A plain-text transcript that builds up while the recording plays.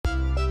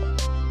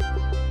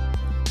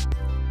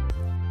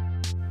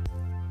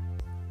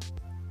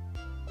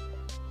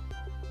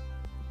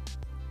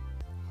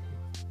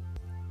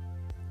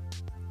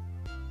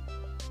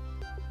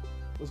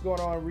What's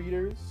going on,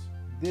 readers?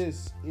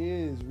 This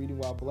is Reading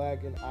While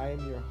Black, and I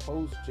am your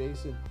host,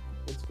 Jason.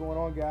 What's going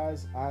on,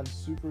 guys? I'm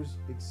super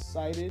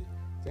excited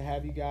to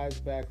have you guys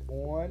back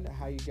on.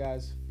 How you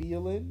guys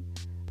feeling?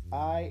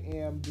 I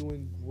am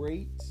doing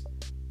great.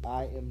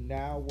 I am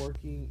now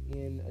working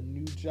in a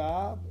new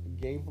job,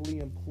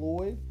 gainfully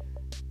employed.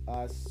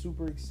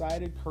 Super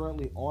excited.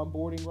 Currently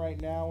onboarding right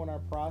now in our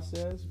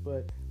process,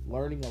 but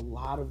learning a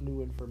lot of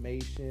new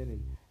information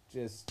and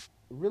just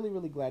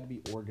really glad to be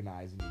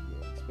organizing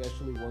again,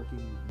 especially working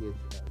with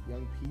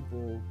young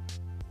people,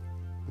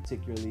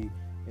 particularly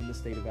in the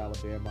state of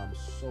Alabama. I'm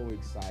so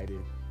excited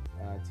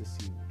to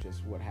see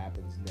just what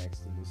happens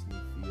next in this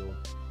new field.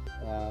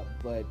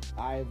 But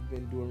I've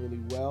been doing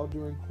really well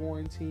during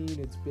quarantine.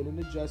 It's been an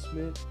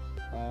adjustment.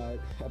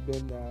 I've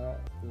been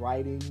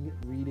writing,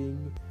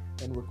 reading,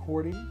 and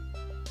recording.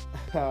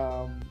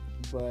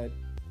 But,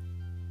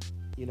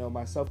 you know,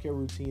 my self-care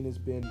routine has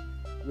been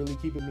really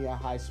keeping me at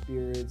high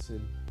spirits,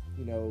 and,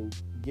 you know,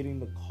 getting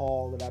the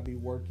call that I'd be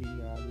working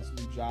this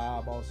new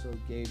job also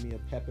gave me a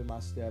pep in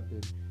my step,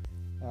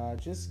 and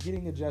just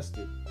getting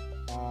adjusted.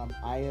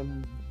 I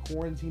am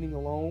quarantining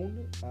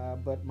alone,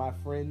 but my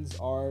friends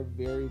are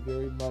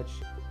very much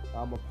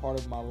a part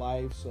of my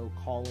life, so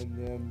calling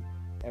them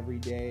every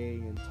day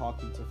and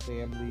talking to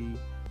family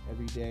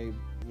every day.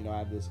 You know, I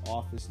have this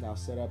office now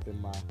set up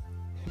in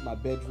my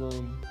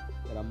bedroom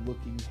that I'm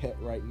looking at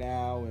right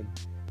now, and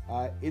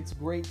it's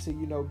great to,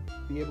 you know,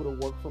 be able to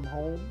work from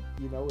home,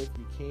 you know, if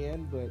you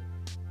can, but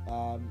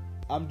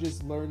I'm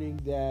just learning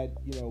that,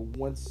 you know,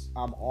 once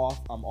I'm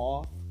off, I'm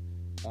off.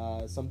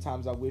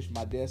 Sometimes I wish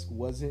my desk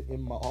wasn't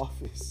in my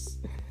office.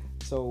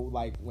 So,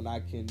 like, when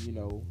I can, you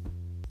know,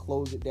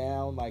 close it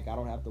down, like, I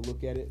don't have to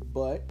look at it,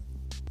 but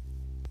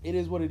it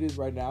is what it is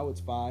right now.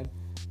 It's fine.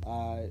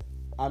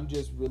 I'm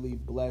just really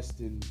blessed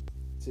and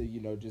to,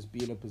 you know, just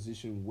be in a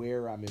position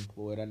where I'm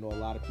employed. I know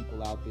a lot of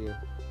people out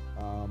there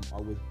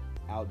are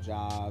without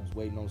jobs,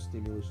 waiting on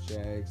stimulus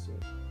checks, or,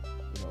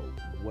 you know,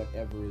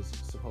 whatever is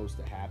supposed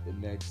to happen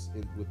next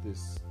with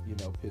this, you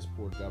know, piss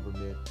poor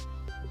government.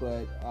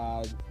 But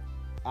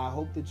I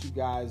hope that you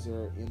guys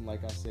are in,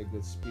 like I said,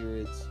 good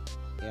spirits,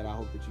 and I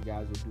hope that you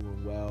guys are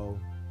doing well.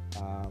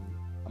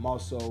 I'm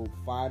also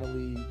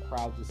finally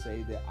proud to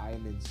say that I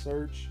am in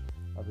search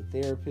of a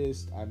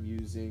therapist. I'm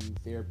using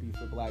Therapy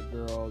for Black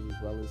Girls as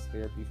well as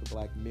Therapy for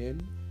Black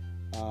Men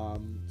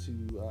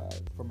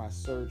for my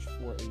search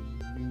for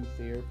a new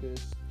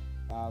therapist.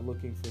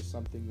 Looking for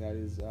something that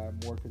is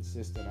more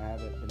consistent. I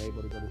haven't been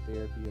able to go to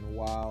therapy in a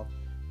while,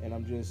 and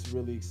I'm just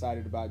really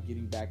excited about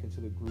getting back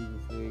into the groove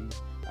of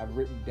things. I've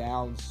written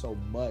down so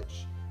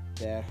much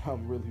that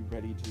I'm really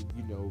ready to,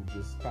 you know,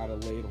 just kind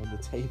of lay it on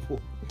the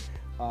table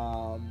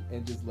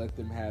and just let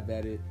them have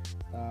at it.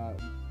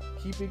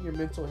 Keeping your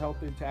mental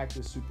health intact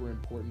is super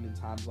important in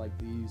times like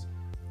these.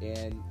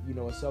 And, you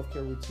know, a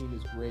self-care routine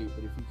is great,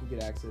 but if you can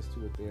get access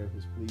to a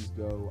therapist, please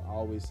go. I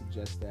always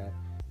suggest that.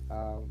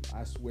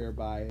 I swear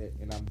by it,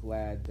 and I'm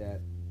glad that,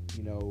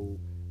 you know,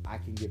 I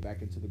can get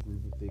back into the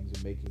groove of things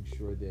and making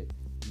sure that,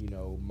 you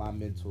know, my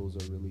mentals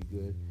are really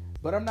good.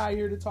 But I'm not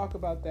here to talk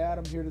about that.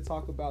 I'm here to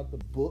talk about the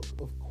book,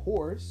 of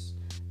course,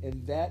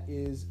 and that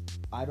is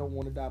I Don't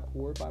Want to Die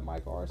Poor by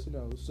Michael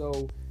Arceneaux.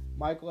 So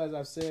Michael, as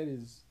I've said,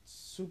 is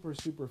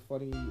super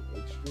funny,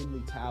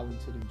 extremely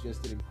talented, and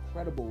just an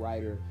incredible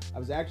writer. I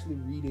was actually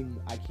reading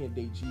I Can't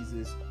Date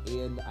Jesus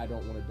and I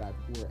Don't Want to Die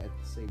Poor at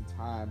the same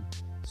time.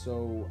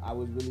 So I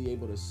was really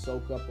able to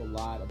soak up a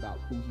lot about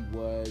who he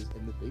was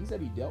and the things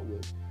that he dealt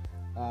with,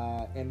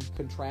 and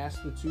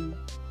contrast the two.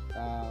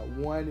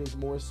 One is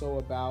more so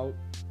about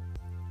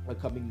a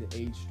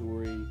coming-to-age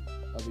story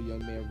of a young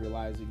man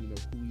realizing, you know,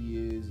 who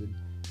he is.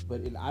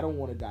 But in I Don't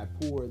Want to Die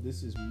Poor,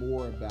 this is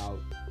more about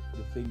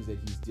the things that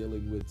he's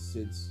dealing with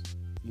since,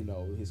 you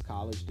know, his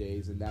college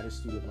days, and that is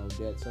student loan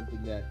debt,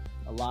 something that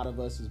a lot of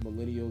us as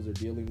millennials are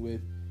dealing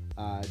with.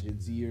 Gen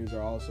Zers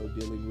are also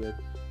dealing with.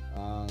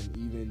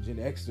 Even Gen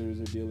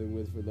Xers are dealing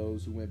with, for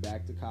those who went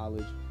back to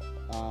college.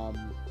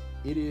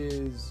 It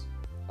is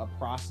a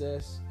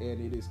process, and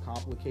it is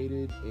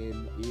complicated,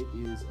 and it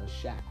is a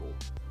shackle,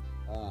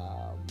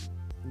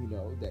 you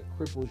know, that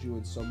cripples you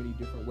in so many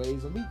different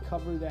ways. And we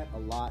cover that a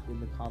lot in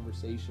the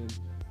conversation.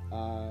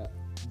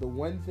 The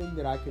one thing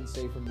that I can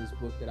say from this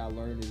book that I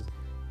learned is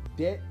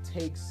debt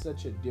takes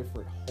such a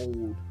different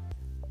hold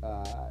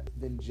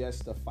than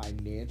just a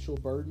financial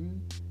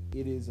burden.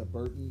 It is a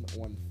burden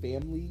on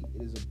family.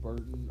 It is a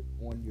burden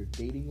on your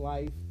dating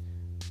life.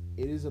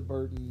 It is a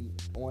burden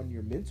on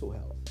your mental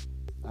health.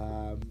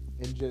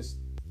 And just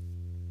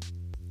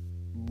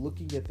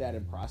looking at that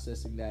and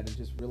processing that and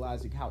just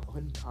realizing how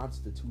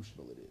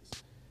unconstitutional it is.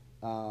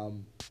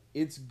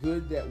 It's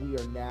good that we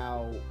are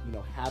now, you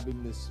know,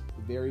 having this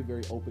very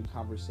open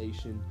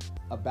conversation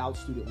about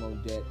student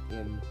loan debt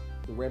and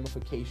the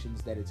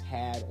ramifications that it's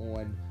had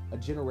on a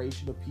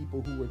generation of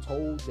people who were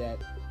told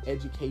that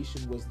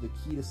education was the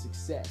key to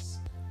success.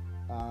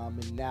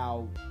 And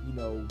now, you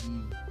know,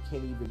 we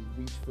can't even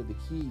reach for the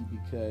key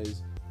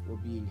because we're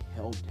being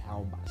held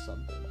down by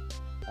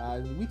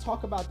something. We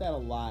talk about that a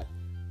lot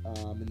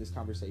in this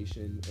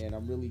conversation, and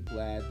I'm really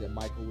glad that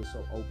Michael was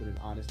so open and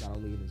honest, not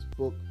only in his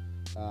book,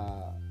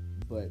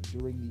 but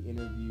during the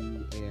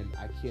interview, and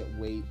I can't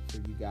wait for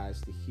you guys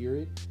to hear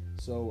it.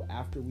 So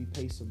after we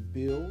pay some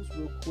bills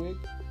real quick,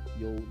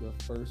 the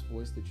first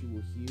voice that you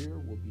will hear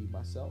will be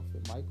myself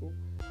and Michael,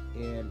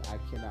 and I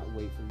cannot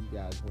wait for you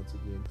guys once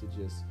again to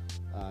just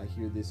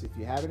hear this. If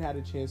you haven't had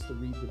a chance to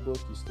read the book,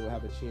 you still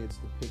have a chance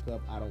to pick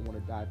up I Don't Want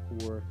to Die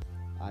Poor.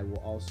 I will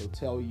also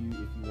tell you,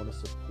 if you want to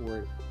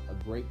support a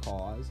great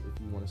cause, if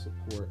you want to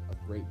support a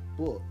great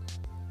book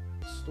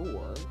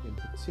store in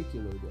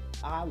particular that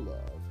I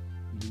love,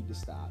 you need to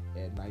stop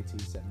at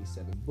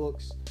 1977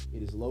 Books.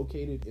 It is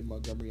located in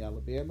Montgomery,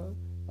 Alabama.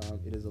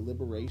 It is a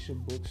liberation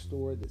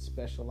bookstore that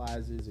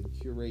specializes and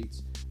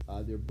curates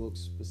their books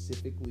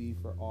specifically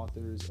for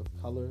authors of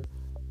color.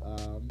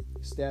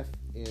 Steph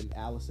and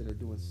Allison are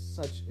doing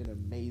such an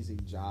amazing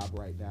job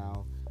right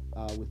now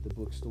with the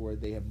bookstore.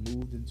 They have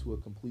moved into a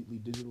completely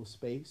digital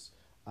space,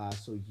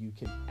 so you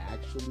can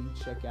actually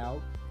check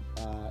out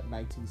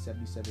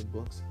 1977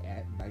 Books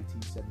at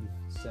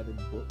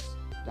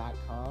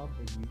 1977books.com,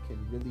 and you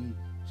can really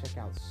check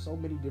out so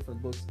many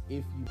different books.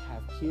 If you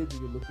have kids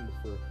and you're looking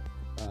for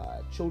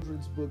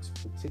children's books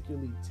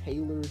particularly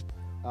tailored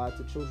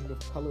to children of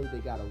color, they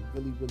got a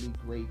really, really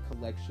great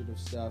collection of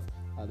stuff.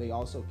 They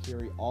also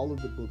carry all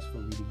of the books for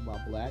Reading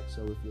While Black,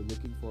 so if you're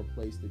looking for a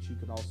place that you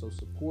can also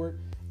support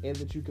and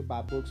that you can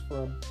buy books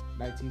from,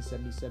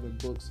 1977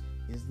 Books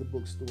is the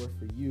bookstore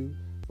for you.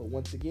 But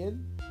once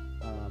again,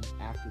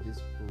 after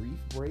this brief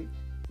break,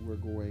 we're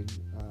going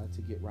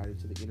to get right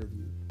into the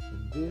interview,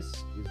 and this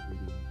is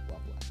Reading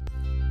While Black.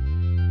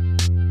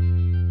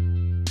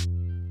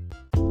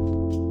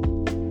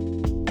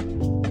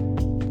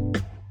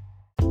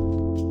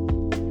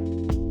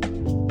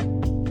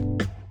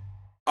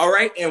 All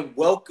right, and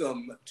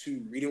welcome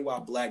to Reading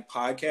While Black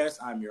podcast.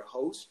 I'm your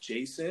host,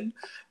 Jason,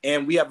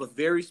 and we have a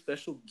very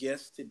special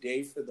guest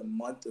today for the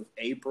month of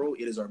April.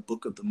 It is our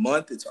book of the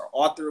month. It's our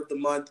author of the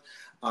month.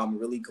 I'm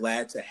really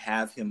glad to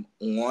have him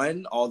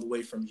on all the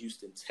way from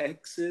Houston,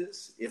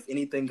 Texas. If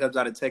anything comes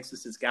out of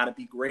Texas, it's got to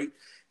be great.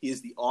 He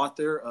is the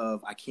author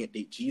of I Can't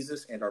Date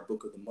Jesus and our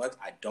book of the month,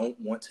 I Don't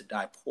Want to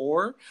Die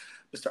Poor.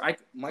 Mr.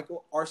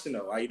 Michael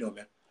Arceneaux, how you doing,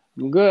 man?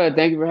 I'm good.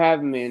 Thank you for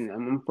having me.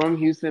 I'm from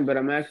Houston, but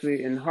I'm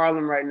actually in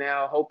Harlem right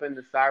now, hoping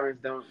the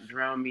sirens don't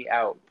drown me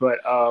out. But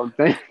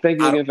thank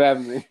you again for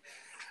having me.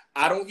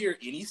 I don't hear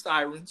any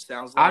sirens.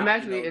 Sounds like I'm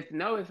actually it's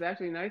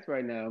actually nice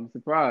right now. I'm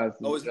surprised.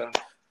 Oh, is it?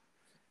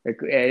 At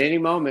any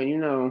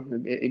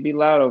moment, it'd be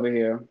loud over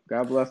here.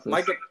 God bless us.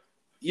 Mike de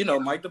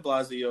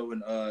Blasio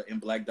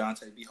and Black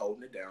Dante be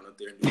holding it down up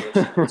there in New York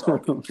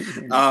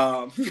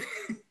City.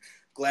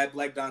 Glad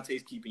Black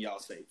Dante's keeping y'all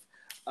safe.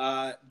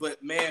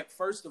 But man,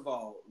 first of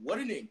all, what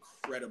an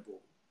incredible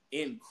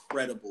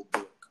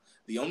book.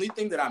 The only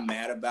thing that I'm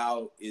mad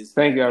about is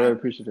thank you. I really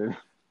appreciate it.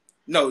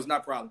 No, it's not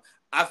a problem.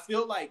 I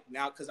feel like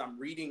now because I'm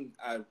reading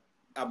I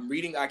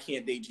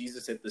Can't Date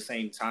Jesus at the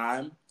same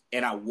time,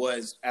 and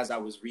as I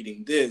was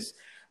reading this,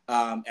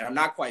 and I'm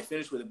not quite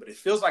finished with it, but it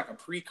feels like a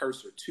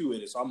precursor to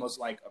it. It's almost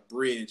like a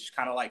bridge,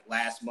 kind of like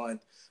last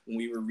month when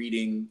we were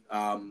reading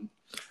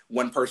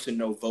One Person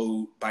No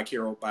Vote by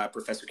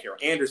Professor Carol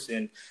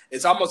Anderson.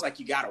 It's almost like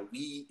you gotta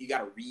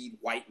read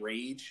White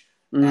Rage,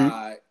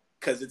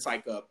 because it's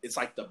like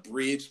the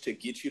bridge to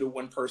get you to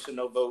One Person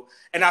No Vote.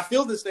 And I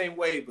feel the same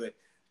way, but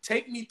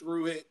take me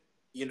through it.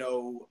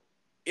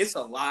 It's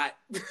a lot.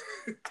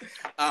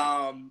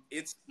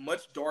 It's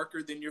much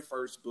darker than your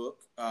first book.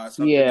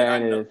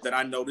 That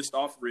I noticed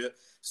off rip.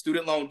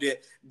 Student loan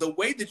debt. The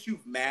way that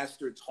you've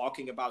mastered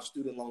talking about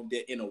student loan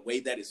debt in a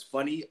way that is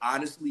funny,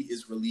 honestly,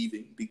 is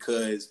relieving,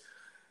 because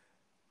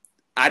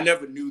I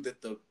never knew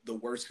that the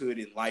worst hood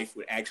in life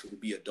would actually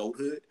be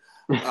adulthood.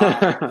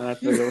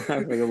 That's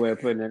a good way of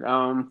putting it.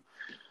 I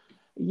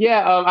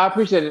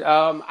appreciate it.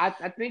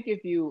 I think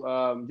if you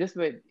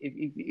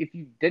if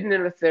you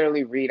didn't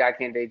necessarily read I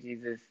Can't Date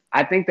Jesus,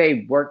 I think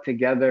they work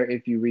together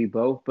if you read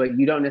both, but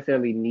you don't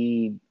necessarily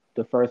need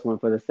the first one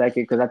for the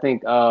second, because I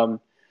think I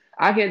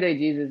Can't Date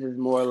Jesus is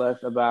more or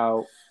less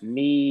about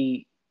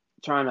me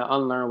trying to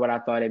unlearn what I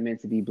thought it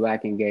meant to be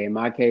Black and gay. In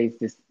my case,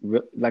 just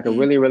like a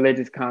really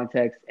religious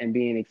context and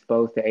being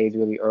exposed to AIDS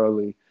really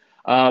early.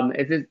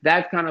 It's just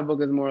that kind of book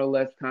is more or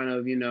less kind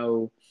of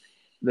the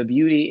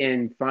beauty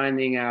in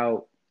finding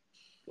out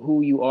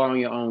who you are on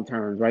your own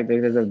terms, right?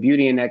 There's a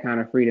beauty in that kind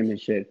of freedom and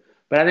shit.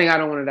 But I think I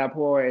Don't Want to Die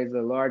Poor is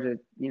a larger,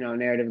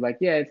 narrative. Like,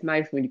 yeah, it's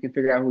nice when you can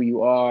figure out who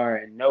you are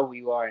and know who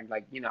you are, and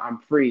I'm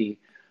free.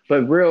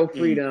 But real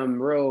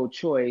freedom, real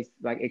choice,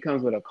 it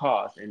comes with a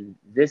cost. And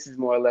this is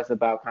more or less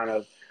about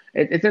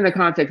it's in the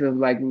context of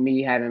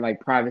me having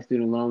private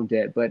student loan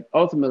debt, but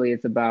ultimately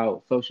it's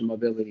about social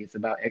mobility. It's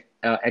about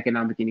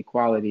economic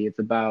inequality. It's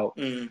about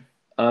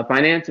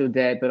financial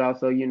debt, but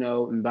also,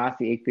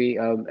 Mbasi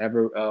Ikpe,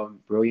 ever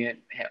brilliant,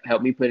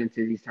 helped me put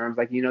into these terms,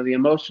 the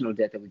emotional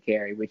debt that we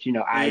carry, which,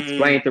 I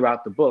explain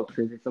throughout the book,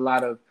 because it's a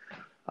lot of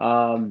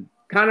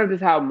kind of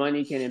just how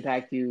money can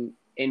impact you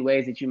in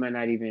ways that you might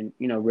not even,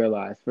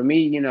 realize. For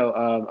me, a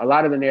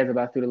lot of the narratives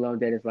about student loan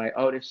debt is like,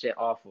 oh, this shit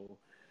awful.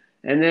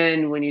 And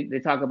then when they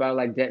talk about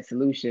like debt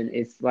solution,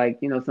 it's like,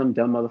 some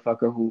dumb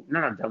motherfucker who,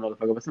 not a dumb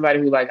motherfucker, but somebody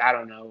who like, I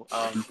don't know,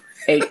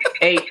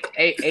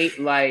 ate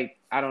like,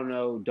 I don't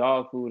know,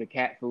 dog food or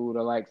cat food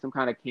or like some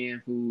kind of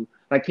canned food,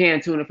 like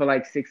canned tuna for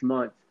like 6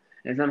 months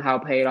and somehow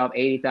paid off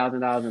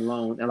 $80,000 in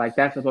loans. And like,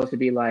 that's supposed to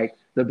be like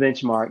the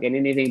benchmark, and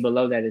anything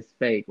below that is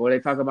fake. Or they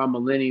talk about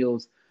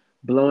millennials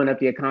blowing up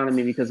the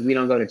economy because we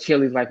don't go to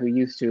Chili's like we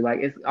used to.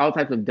 Like, it's all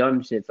types of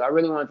dumb shit. So I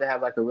really wanted to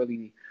have like a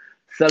really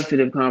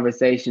substantive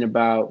conversation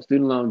about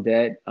student loan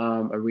debt,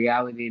 a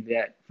reality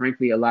that,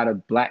 frankly, a lot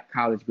of Black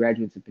college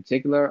graduates in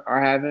particular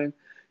are having.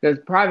 Because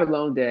private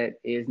loan debt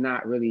is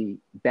not really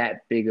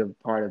that big of a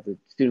part of the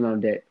student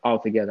loan debt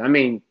altogether. I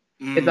mean,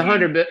 it's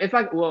it's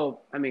like,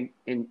 well, I mean,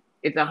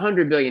 it's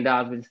 $100 billion,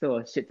 but it's still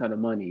a shit ton of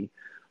money.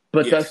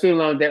 But the student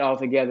loan debt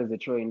altogether is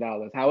 $1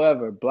 trillion.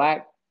 However,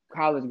 Black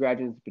college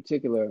graduates in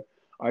particular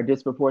are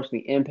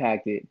disproportionately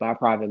impacted by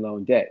private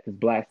loan debt because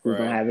Black schools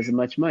don't have as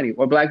much money,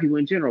 or Black people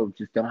in general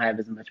just don't have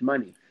as much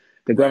money.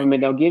 The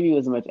government don't give you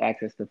as much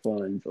access to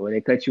funds, or they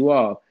cut you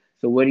off.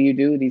 So what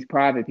do? These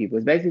private people,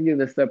 it's basically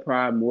the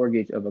subprime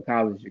mortgage of a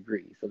college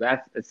degree. So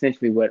that's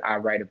essentially what I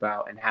write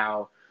about, and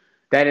how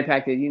that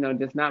impacted,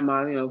 just not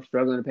my,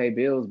 struggling to pay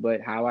bills,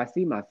 but how I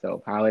see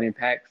myself, how it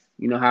impacts,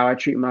 how I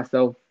treat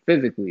myself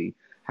physically,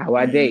 how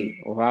I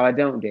date or how I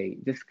don't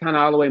date. Just kind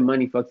of all the way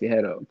money fucks your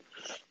head up.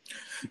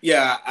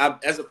 Yeah,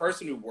 as a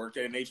person who worked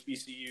at an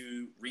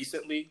HBCU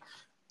recently,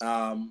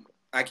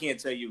 I can't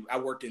tell you, I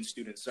worked in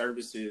student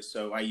services,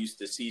 so I used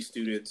to see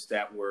students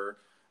that were,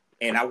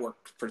 and I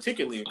worked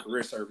particularly in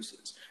career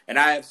services, and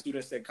I have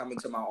students that come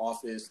into my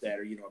office that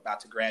are, about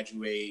to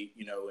graduate,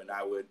 and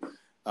I would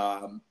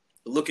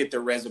look at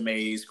their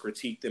resumes,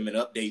 critique them, and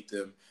update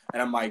them,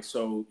 and I'm like,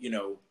 so,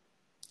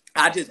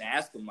 I just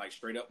ask them like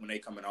straight up when they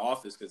come in the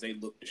office because they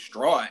look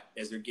distraught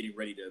as they're getting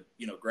ready to,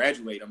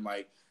 graduate. I'm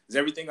like, is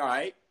everything all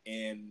right?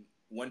 And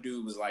one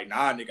dude was like,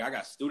 nah, nigga, I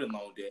got student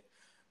loan debt.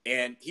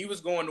 And he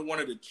was going to one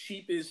of the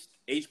cheapest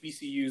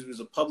HBCUs. It was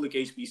a public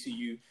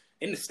HBCU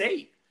in the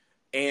state.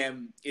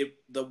 And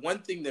the one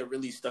thing that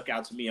really stuck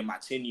out to me in my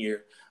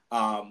tenure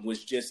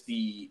was just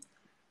the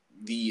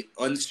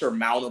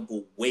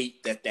unsurmountable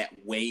weight that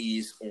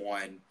weighs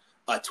on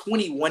a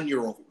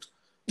 21-year-old.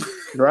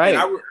 Right.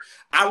 And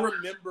I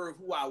remember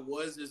who I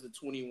was as a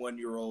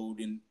 21-year-old.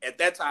 And at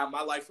that time,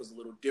 my life was a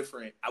little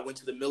different. I went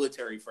to the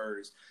military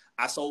first.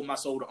 I sold my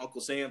soul to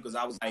Uncle Sam because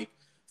I was like,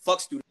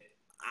 fuck student.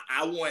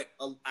 I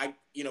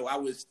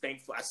was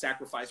thankful. I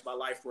sacrificed my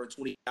life for a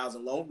 $20,000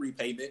 loan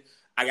repayment.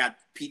 I got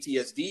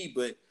PTSD,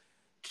 but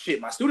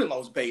shit, my student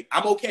loans paid.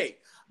 I'm okay.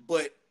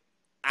 But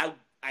I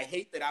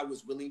hate that I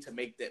was willing to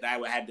make that. I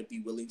had to be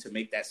willing to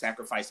make that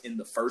sacrifice in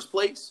the first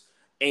place.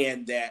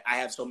 And that I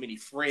have so many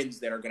friends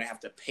that are going to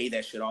have to pay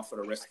that shit off for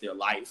the rest of their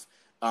life.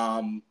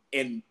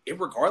 And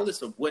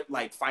regardless of what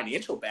like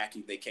financial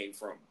backing they came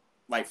from,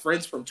 like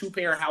friends from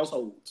 2-parent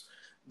households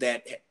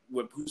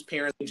whose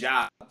parents'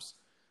 jobs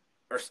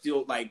are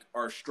still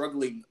are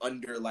struggling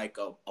under like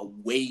a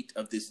weight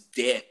of this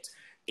debt.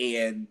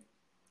 And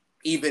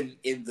even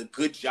in the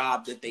good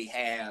job that they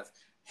have,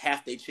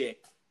 half they check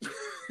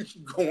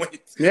going.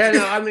 Yeah,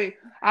 no, I mean,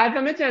 as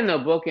I mentioned in the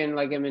book and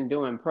like I've been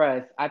doing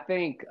press, I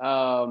think,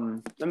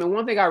 one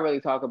thing I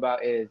really talk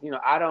about is,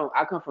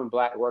 I come from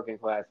Black working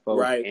class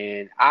folks, right.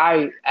 And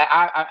I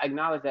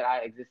acknowledge that I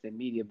exist in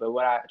media, but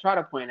what I try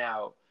to point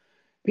out,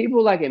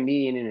 people like in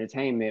media and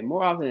entertainment,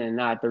 more often than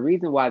not, the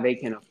reason why they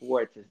can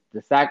afford to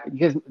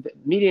because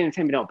media and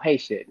entertainment don't pay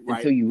shit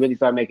until you really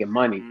start making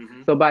money.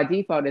 Mm-hmm. So by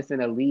default, it's an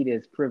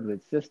elitist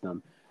privileged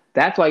system.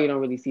 That's why you don't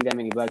really see that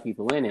many Black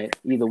people in it,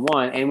 either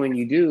one. And when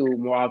you do,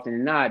 more often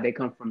than not, they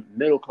come from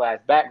middle-class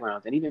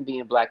backgrounds. And even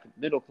being Black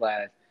middle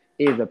class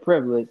is a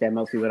privilege that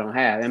most people don't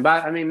have. And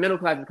middle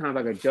class is kind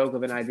of like a joke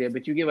of an idea,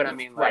 but you get what I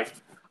mean? Like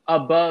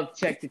above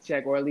check to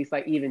check, or at least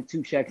like even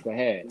 2 checks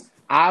ahead.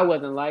 I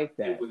wasn't like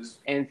that.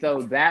 And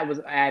so that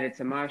was added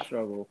to my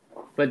struggle.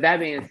 But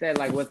that being said,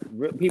 like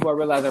what people are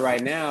realizing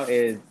right now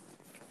is,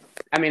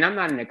 I'm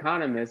not an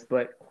economist,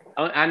 but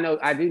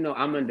I do know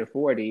I'm under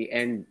 40,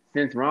 and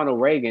since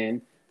Ronald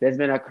Reagan, there's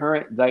been a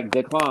current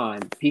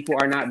decline. People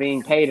are not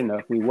being paid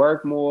enough. We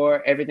work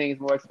more, everything is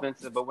more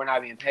expensive, but we're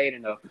not being paid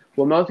enough.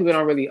 What most people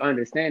don't really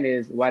understand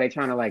is why they're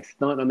trying to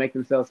stunt or make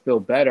themselves feel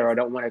better or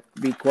don't want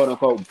to be quote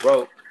unquote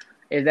broke,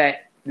 is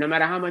that no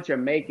matter how much you're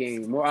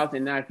making, more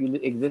often than not, if you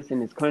exist in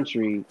this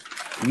country,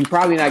 you're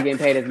probably not getting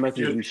paid as much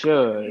as you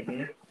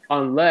should,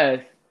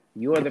 unless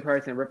you're the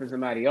person ripping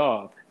somebody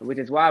off, which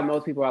is why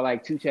most people are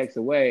 2 checks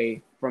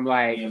away from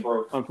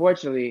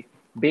unfortunately,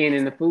 being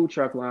in the food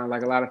truck line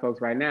like a lot of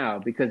folks right now,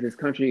 because this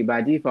country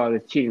by default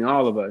is cheating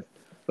all of us.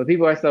 But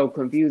people are so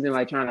confused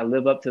and trying to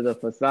live up to the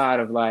facade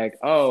of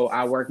oh,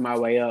 I worked my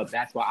way up,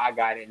 that's why I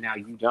got it, now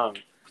you don't.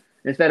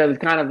 Instead of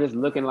kind of just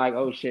looking like,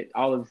 oh shit,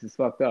 all of this is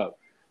fucked up.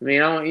 I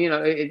mean, I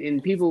don't,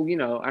 and people, I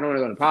don't want to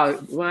go into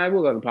politics. Well, I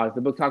will go into politics.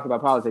 The book talks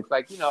about politics.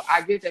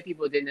 I get that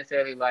people didn't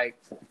necessarily like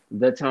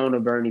the tone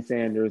of Bernie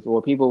Sanders,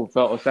 or people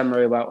felt a similar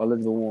way about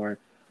Elizabeth Warren.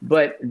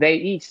 But they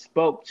each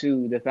spoke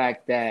to the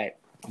fact that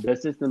the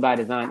system by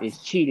design is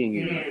cheating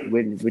you,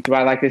 which is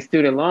why, like, the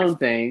student loan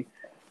thing,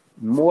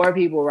 more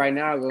people right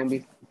now are going to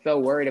be so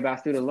worried about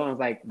student loans.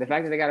 Like, the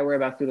fact that they got to worry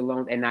about student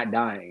loans and not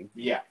dying.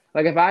 Yeah.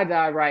 Like, if I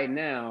die right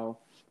now,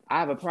 I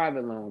have a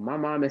private loan. My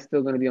mom is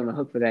still going to be on the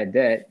hook for that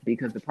debt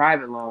because the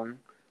private loan,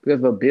 because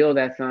of a bill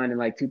that signed in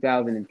like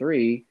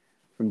 2003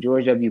 from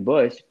George W.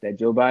 Bush that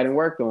Joe Biden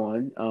worked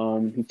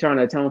on. He's trying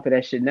to atone for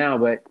that shit now,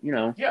 but,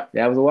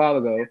 that was a while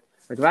ago.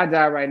 Like, if I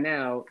die right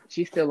now,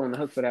 she's still on the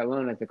hook for that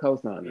loan as a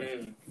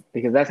co-signer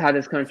because that's how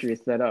this country is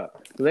set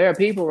up. So there are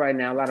people right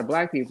now, a lot of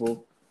black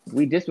people,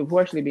 we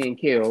disproportionately being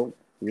killed.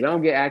 We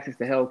don't get access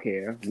to health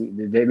care.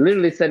 They're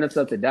literally setting us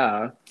up to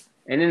die.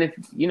 And then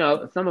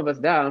if, some of us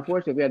die,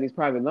 unfortunately, we have these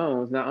private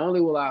loans. Not only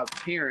will our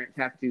parents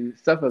have to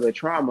suffer the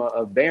trauma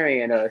of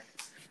burying us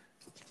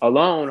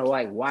alone or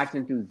like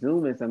watching through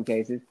Zoom in some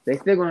cases, they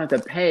still gonna have to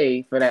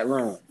pay for that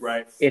loan.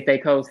 Right. If they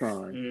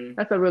co-sign.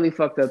 That's a really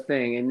fucked up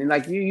thing. And then,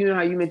 like, you know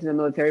how you mentioned the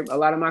military, a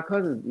lot of my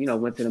cousins,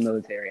 went to the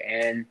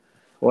military,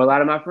 or a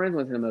lot of my friends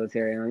went to the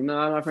military. And a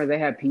lot of my friends, they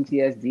had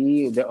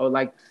PTSD or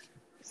like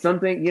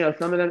something,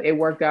 some of them it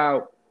worked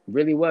out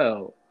really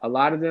well. A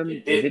lot of them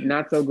it did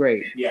not so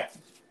great. Yeah.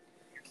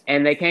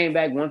 And they came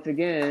back once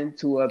again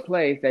to a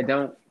place that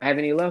don't have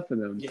any love for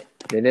them. Yeah.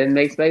 They didn't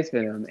make space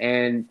for them.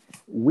 And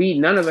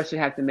none of us should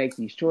have to make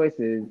these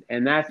choices.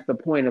 And that's the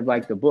point of,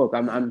 like, the book.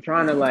 I'm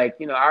trying to, like,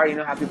 I already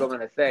know how people are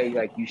going to say,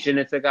 like, you shouldn't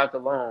have took out the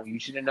loan. You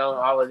should have known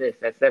all of this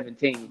at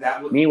 17.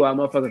 Meanwhile,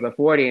 motherfuckers are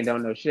 40 and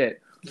don't know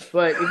shit.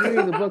 But if you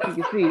read the book,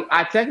 you can see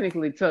I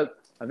technically took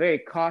a very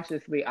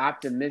cautiously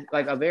optimistic,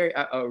 like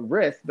a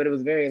risk, but it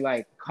was very,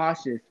 like,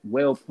 cautious,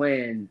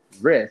 well-planned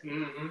risk.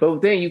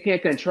 But then you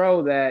can't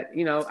control that,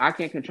 I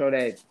can't control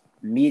that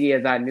media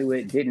as I knew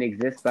it didn't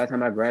exist by the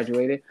time I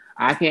graduated.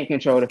 I can't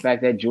control the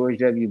fact that George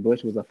W.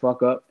 Bush was a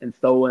fuck up and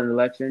stole an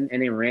election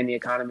and then ran the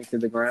economy to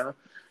the ground.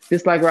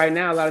 Just like right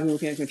now, a lot of people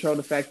can't control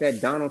the fact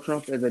that Donald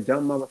Trump is a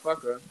dumb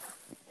motherfucker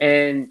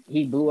and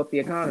he blew up the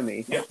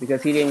economy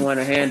because he didn't want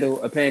to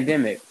handle a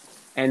pandemic.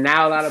 And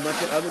now a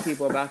bunch of other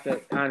people are about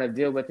to kind of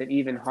deal with an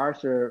even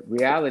harsher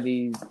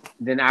realities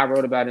than I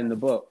wrote about in the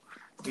book.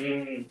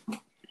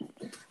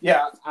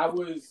 Yeah, I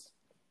was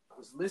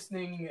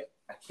listening.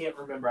 I can't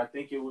remember. I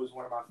think it was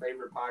one of my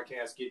favorite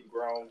podcasts, Getting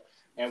Grown.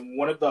 And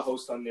one of the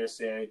hosts on there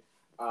said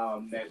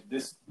that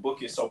this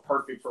book is so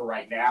perfect for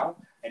right now.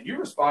 And you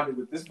responded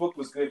with, this book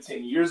was good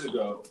 10 years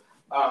ago.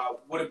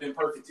 Would have been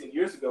perfect 10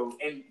 years ago.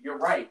 And you're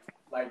right.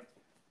 Like,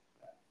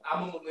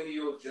 I'm a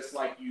millennial just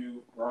like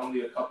you. We're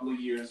only a couple of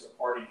years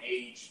apart in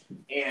age.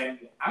 And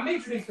I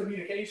majored in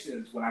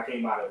communications when I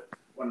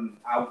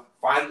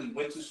finally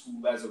went to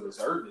school as a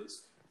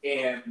reservist.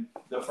 And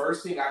the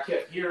first thing I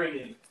kept hearing,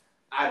 and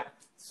I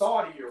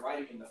saw it in your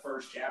writing in the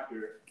first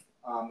chapter,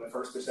 the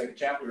first or second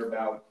chapter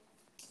about,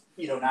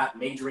 not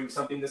majoring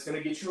something that's going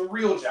to get you a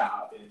real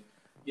job. And,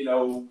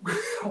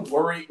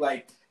 worry,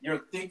 like, you're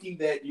thinking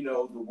that,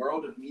 the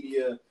world of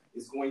media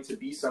is going to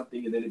be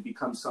something, and then it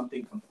becomes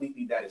something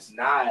completely that is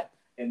not.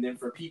 And then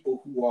for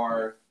people who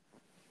are,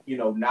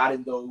 not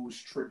in those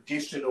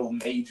traditional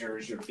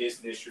majors, your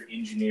business, your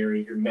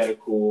engineering, your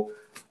medical,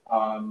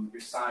 your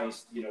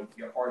science,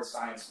 your hard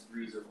science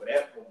degrees or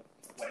whatever,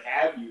 what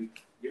have you,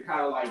 you're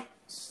kind of like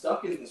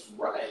stuck in this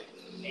rut.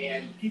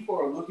 And people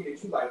are looking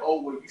at you like,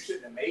 oh, well, you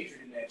shouldn't have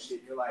majored in that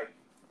shit. You're like,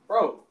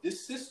 bro,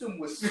 this system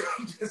was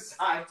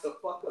designed to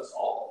fuck us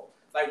all.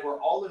 Like,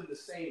 we're all in the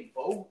same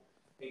boat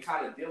and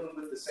kind of dealing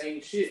with the same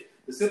shit.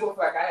 The simple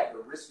fact I had to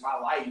risk my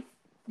life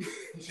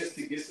just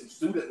to get some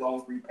student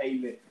loan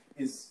repayment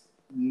is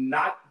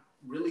not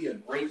really a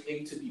great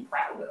thing to be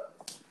proud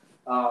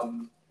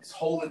of. This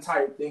whole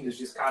entire thing has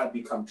just kind of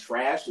become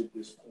trash at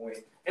this point.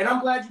 And I'm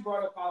glad you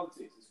brought up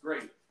politics. It's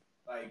great.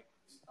 Like,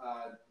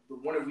 I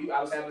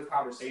was having a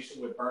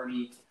conversation with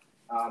Bernie,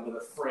 with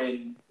a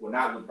friend. Well,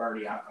 not with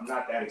Bernie. I'm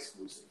not that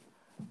exclusive.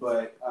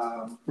 But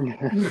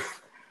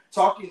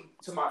talking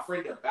to my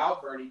friend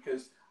about Bernie,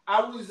 because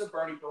I was a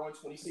Bernie bro in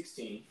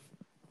 2016.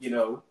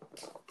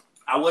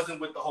 I wasn't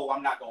with the whole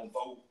I'm not going to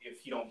vote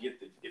if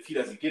he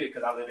doesn't get it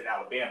because I live in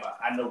Alabama.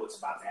 I know what's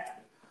about to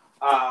happen.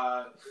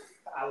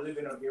 I live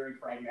in a very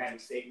pragmatic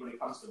state when it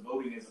comes to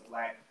voting as a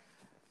black,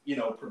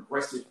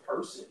 progressive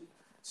person.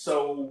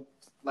 So,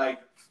 like,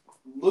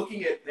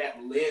 looking at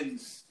that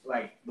lens,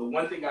 like, the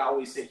one thing I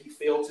always said he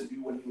failed to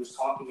do when he was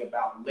talking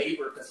about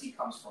labor, because he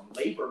comes from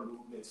labor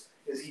movements,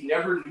 is he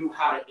never knew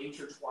how to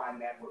intertwine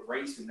that with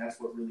race, and that's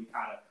what really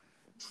kind of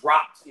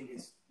dropped in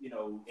his,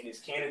 in his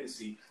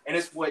candidacy. And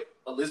it's what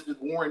Elizabeth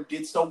Warren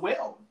did so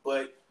well.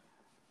 But,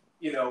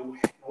 in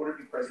order to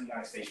be president of the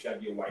United States, you got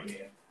to be a white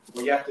man.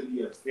 Well, you have to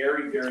be a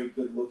very, very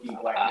good-looking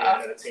black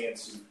man in a tan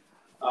suit.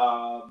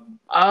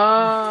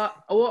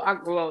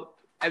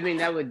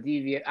 That would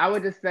deviate. I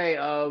would just say,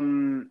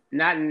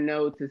 not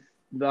no to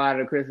a lot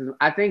of criticism.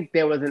 I think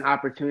there was an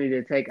opportunity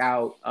to take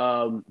out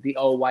the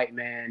old white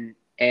man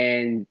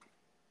Bernie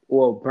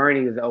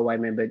was the old white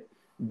man, but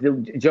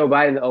Joe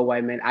Biden, the old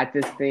white man. I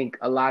just think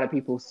a lot of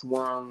people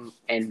swung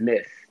and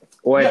missed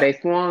or if they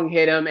swung,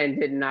 hit him, and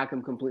didn't knock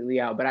him completely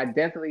out. But I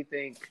definitely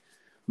think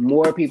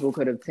more people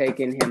could have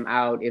taken him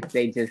out if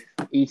they just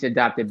each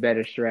adopted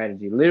better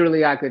strategy.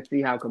 Literally, I could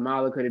see how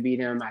Kamala could have beat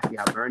him. I see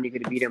how Bernie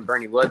could have beat him.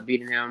 Bernie was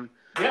beating him.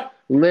 Yeah.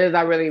 Liz,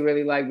 I really,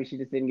 really like, but she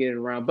just didn't get it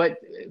around.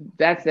 But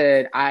that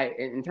said,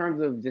 in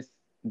terms of just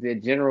the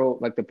general,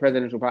 like the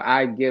presidential part,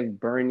 I give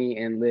Bernie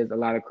and Liz a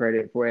lot of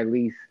credit for at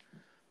least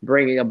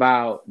bringing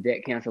about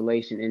debt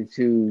cancellation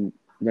into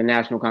the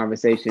national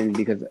conversation,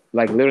 because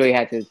like literally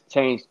had to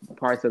change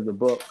parts of the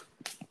book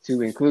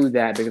to include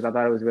that, because I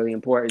thought it was really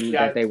important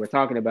that they were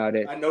talking about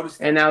it. I noticed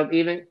that. And now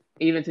even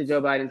to Joe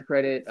Biden's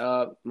credit,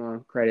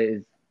 well, credit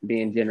is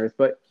being generous,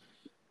 but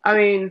I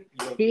mean,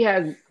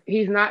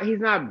 he's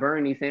not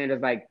Bernie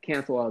Sanders like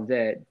cancel all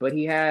debt, but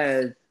he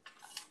has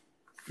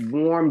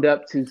warmed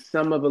up to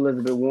some of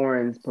Elizabeth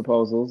Warren's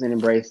proposals and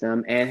embraced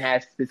them, and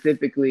has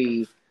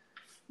specifically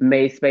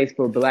made space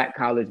for Black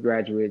college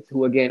graduates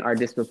who, again, are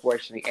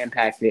disproportionately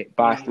impacted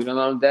by student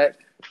loan debt.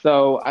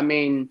 So, I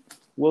mean,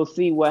 we'll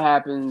see what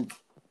happens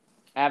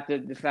after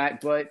the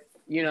fact. But,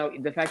 you know,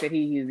 the fact that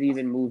he has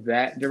even moved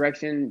that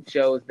direction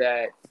shows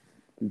that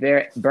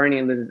Bernie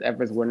and Liz's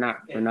efforts were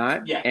not,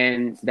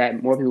 and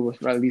that more people will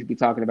at least be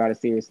talking about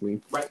it seriously.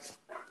 Right.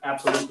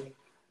 Absolutely.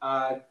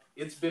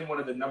 It's been one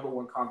of the number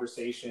one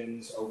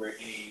conversations over at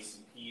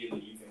NAACP in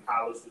the Youth and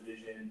College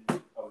Division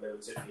over there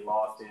with Tiffany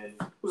Lofton,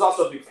 who's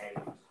also a big fan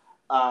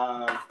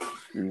of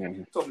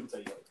told me to tell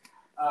you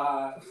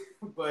that.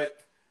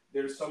 But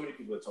there's so many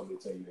people that told me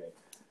to tell you that.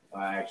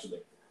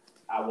 Actually,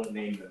 I won't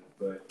name them,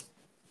 but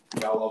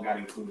y'all all got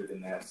included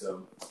in that,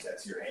 so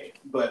that's your aim.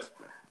 But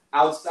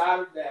outside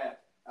of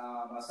that,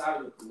 outside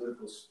of the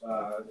political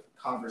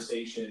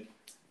conversation,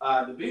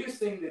 the biggest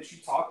thing that you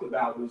talked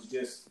about was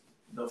just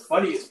the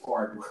funniest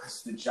part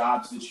was the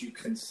jobs that you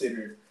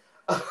considered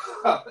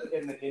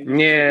in the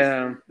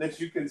industry that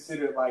you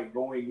considered like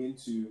going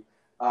into.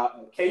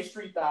 K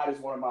Street Thought is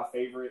one of my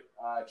favorite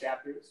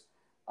chapters.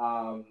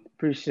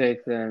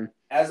 Appreciate them.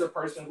 As a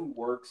person who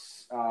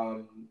works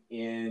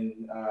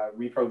in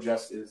repro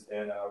justice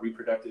and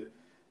reproductive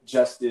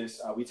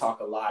justice, we talk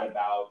a lot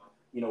about,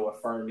 you know,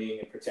 affirming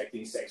and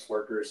protecting sex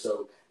workers.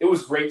 So it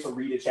was great to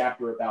read a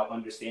chapter about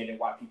understanding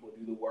why people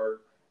do the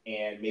work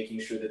and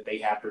making sure that they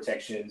have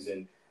protections.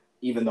 And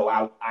even though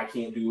I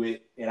can't do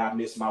it and I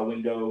miss my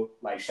window,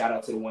 like shout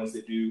out to the ones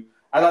that do.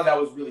 I thought that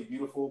was really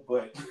beautiful,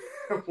 but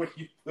when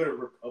you put a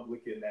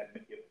Republican that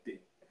made a thing,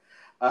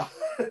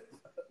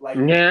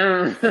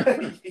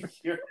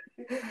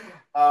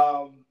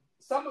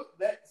 some of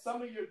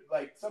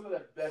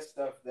the best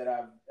stuff that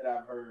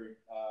I've heard.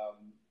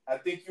 I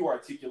think you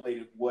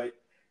articulated what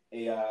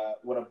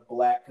a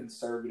Black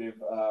conservative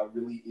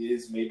really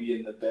is, maybe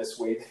in the best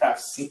way that I've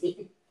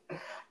seen.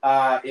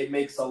 It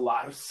makes a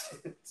lot of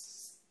sense.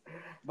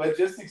 But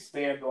just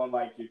expand on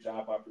like your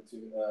job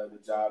opportunity, the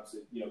jobs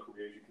that, you know,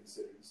 careers you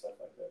consider and stuff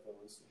like that.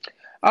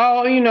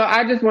 Oh, you know,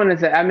 I just wanted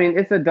to. I mean,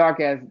 it's a dark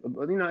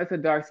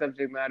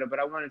subject matter, but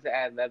I wanted to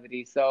add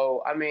levity.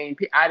 So, I mean,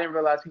 I didn't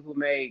realize people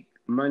make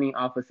money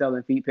off of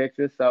selling feet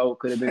pictures, so it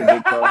could have been a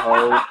big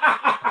toehold.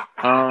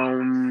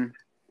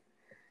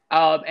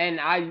 And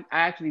I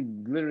actually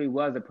literally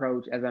was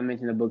approached, as I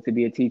mentioned in the book, to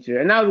be a teacher,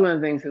 and that was one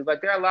of the things. Is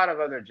like there are a lot of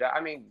other jobs.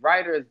 I mean,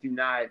 writers do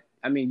not.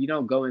 I mean, you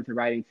don't go into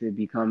writing to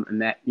become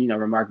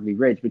remarkably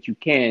rich, but you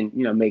can,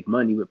 you know, make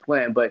money with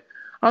plan. But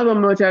although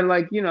much I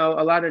like, you know,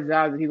 a lot of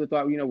jobs that people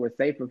thought, you know, were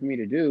safer for me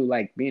to do,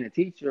 like being a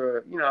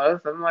teacher, you know,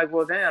 so I'm like,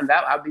 well, damn,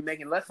 that I'd be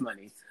making less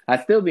money.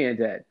 I'd still be in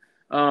debt.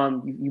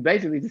 You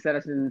basically just said I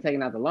shouldn't have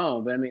taken out the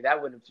loan, but I mean,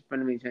 that would have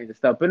fundamentally changed the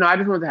stuff. But no, I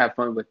just wanted to have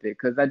fun with it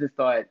because I just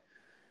thought,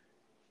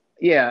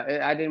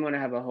 I didn't want to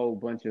have a whole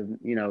bunch of,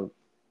 you know,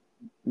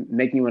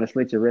 making you want to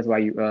slit your wrist while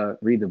you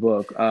read the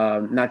book.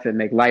 Not to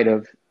make light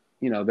of,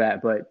 you know,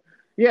 that, but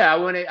yeah, I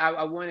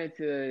wanted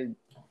to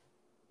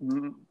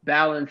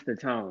balance the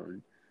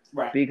tone,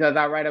 right? Because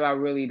I write about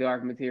really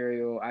dark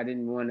material. I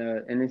didn't want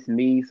to, and it's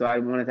me, so I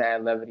wanted to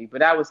add levity.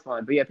 But that was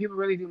fun. But yeah, people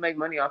really do make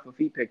money off of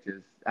feet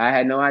pictures. I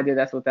had no idea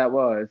that's what that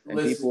was, and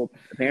people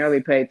apparently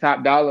pay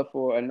top dollar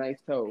for a nice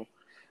toe.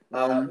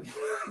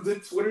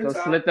 The Twitter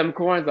so slit them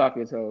corns off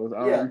your toes.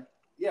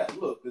 Yeah,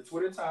 look, the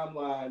Twitter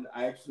timeline,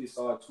 I actually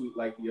saw a tweet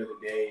like the other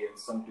day, and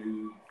some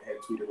dude had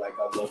tweeted like,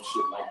 I love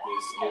shit like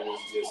this, and it was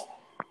just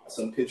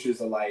some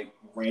pictures of like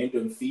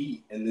random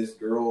feet, and this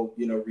girl,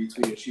 you know,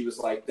 retweeted. She was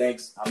like,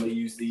 thanks, I'm going to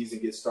use these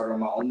and get started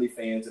on my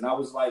OnlyFans. And I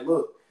was like,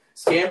 look,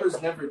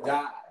 scammers never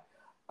die.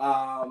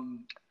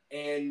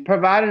 And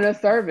providing a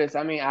service.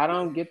 I mean, I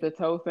don't get the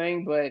toe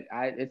thing, but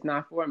it's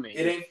not for me.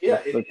 It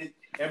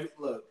ain't,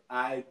 look,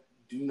 I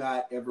do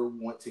not ever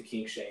want to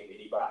kink shame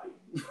anybody.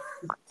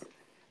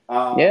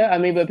 I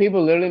mean, but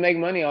people literally make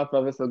money off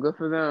of it, so good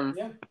for them.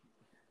 Yeah.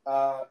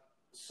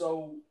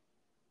 So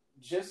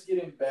just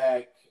getting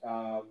back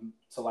to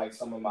like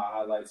some of my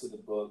highlights of the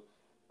book,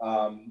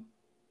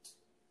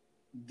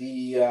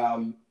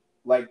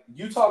 like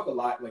you talk a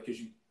lot, like,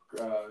 because you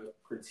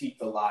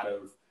critiqued a lot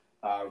of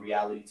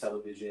reality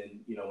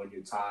television, you know, in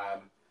your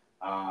time,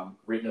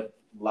 written a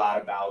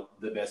lot about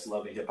the best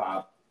loving hip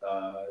hop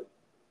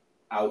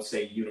I would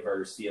say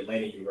universe, the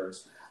Atlanta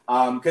universe.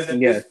 Because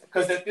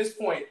at this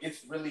point,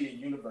 it's really a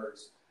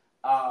universe.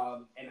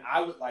 And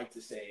I would like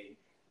to say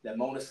that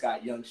Mona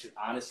Scott Young should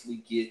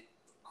honestly get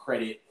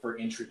credit for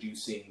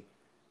introducing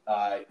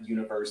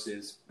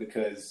universes,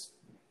 because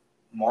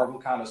Marvel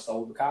kind of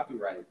stole the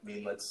copyright. I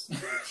mean, let's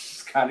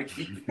just kind of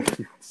keep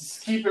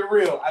it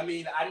real. I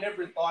mean, I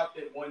never thought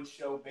that one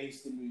show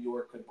based in New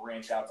York could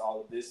branch out to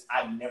all of this.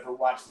 I never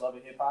watched Love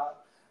and Hip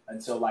Hop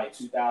until like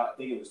 2000. I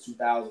think it was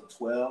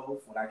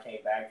 2012 when I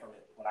came back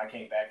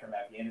from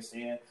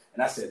Afghanistan,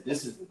 and I said,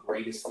 "This is the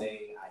greatest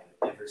thing I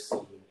have ever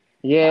seen."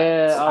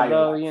 Yeah,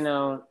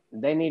 although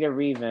they need a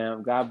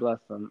revamp. God bless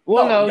them.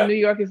 Well, New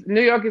York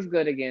is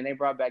good again. They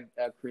brought back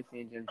Chrissy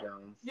and Jim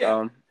Jones.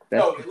 Yeah.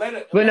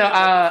 Atlanta, but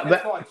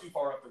that's going too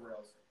far off the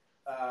rails.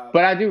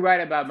 But I do write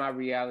about my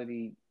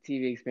reality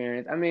TV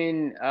experience. I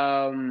mean,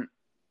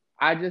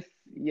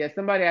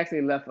 somebody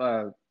actually left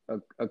a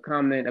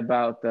comment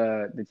about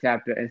the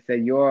chapter and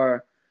said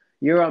you're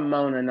a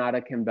Mona, not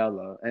a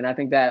Kimbella, and I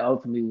think that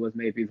ultimately was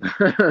maybe.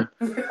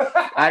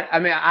 I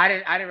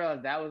didn't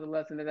realize that was a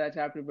lesson of that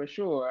chapter, but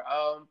sure.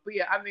 But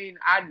yeah, I mean,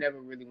 I never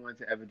really wanted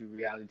to ever do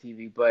reality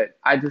TV, but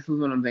I just was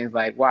one of them things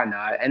like, why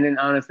not? And then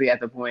honestly, at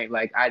the point,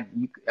 like I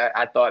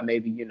thought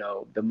maybe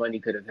the money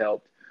could have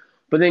helped,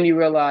 but then you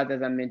realize,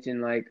 as I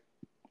mentioned, like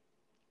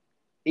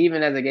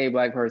even as a gay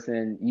Black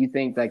person, you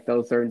think like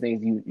those certain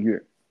things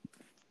you're.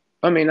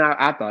 I mean,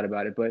 I thought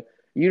about it, but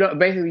you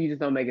just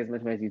don't make as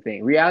much money as you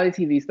think.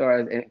 Reality TV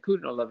stars,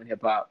 including on Love and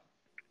Hip Hop,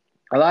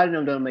 a lot of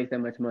them don't make that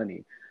much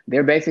money.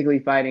 They're basically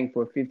fighting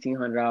for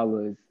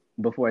 $1,500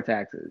 before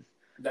taxes.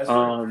 That's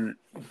right.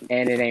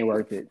 And it ain't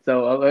worth it.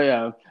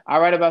 So I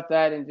write about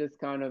that, and just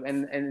kind of,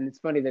 and it's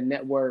funny, the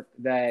network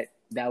that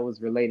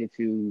was related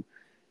to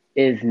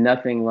is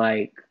nothing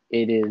like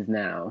it is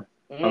now.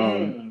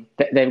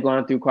 They've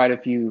gone through quite a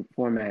few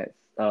formats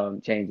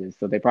changes,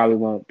 so they probably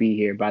won't be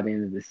here by the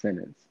end of this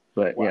sentence.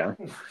 But wow.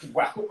 yeah.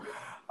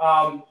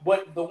 Wow.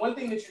 But the one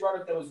thing that you brought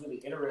up that was really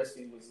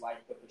interesting was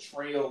like the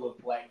portrayal of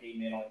Black gay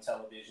men on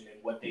television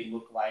and what they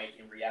look like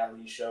in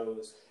reality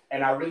shows.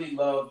 And I really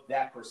love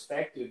that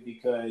perspective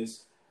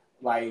because,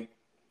 like,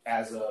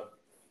 as a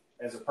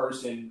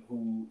person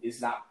who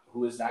is not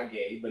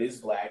gay but is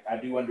Black, I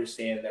do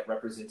understand that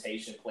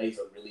representation plays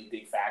a really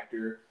big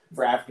factor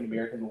for African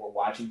Americans who are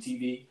watching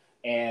TV.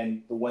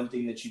 And the one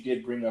thing that you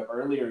did bring up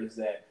earlier is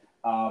that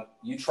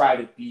you try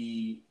to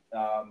be,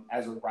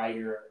 as a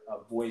writer,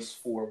 a voice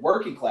for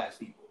working class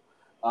people.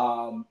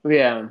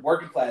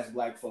 Working class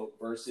Black folk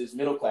versus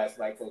middle class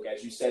Black folk.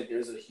 As you said,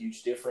 there's a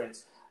huge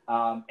difference.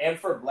 And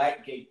for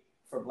Black gay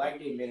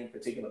men in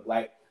particular,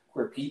 Black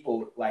queer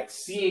people, like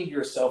seeing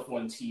yourself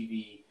on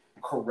TV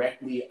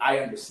correctly, I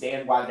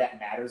understand why that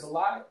matters a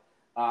lot.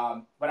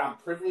 But I'm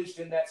privileged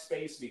in that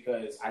space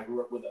because I grew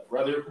up with a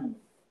brother who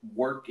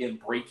worked in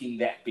breaking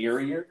that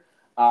barrier.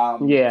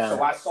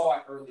 So I saw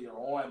it earlier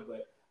on,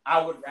 but I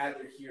would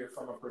rather hear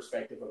from a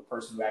perspective of a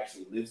person who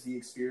actually lives the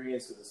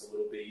experience, because it's a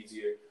little bit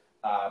easier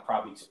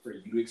probably for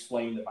you to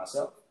explain than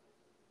myself.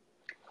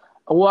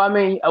 Well, I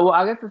mean,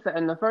 I guess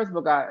in the first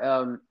book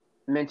I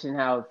mentioned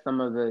how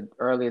some of the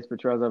earliest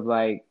portrayals of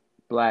like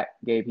Black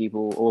gay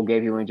people or gay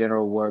people in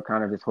general were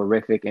kind of just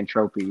horrific and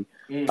tropey.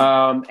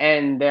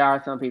 And there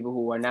are some people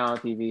who are now on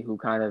TV who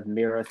kind of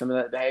mirror some of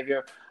that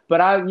behavior. But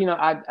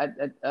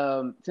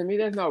to me,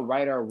 there's no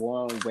right or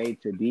wrong way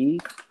to be.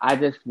 I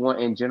just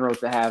want in general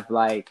to have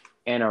like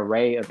an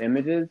array of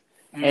images.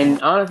 And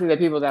honestly, the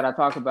people that I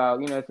talk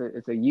about, it's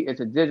a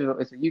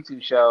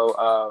YouTube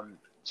show,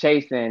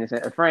 Chasing. It's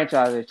a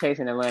franchise. It's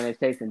Chasing Atlanta. It's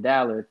Chasing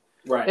Dallas.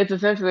 Right. It's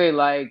essentially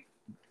like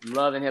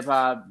Love and Hip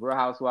Hop, Real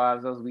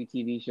Housewives, those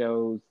WeTV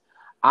shows.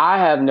 I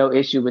have no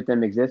issue with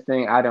them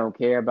existing. I don't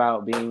care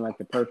about being like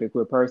the perfect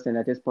queer person.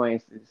 At this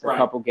point, it's a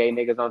couple gay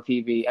niggas on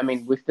TV. I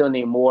mean, we still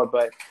need more,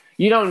 but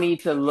you don't need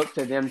to look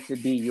to them to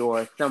be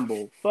your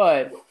symbol.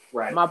 But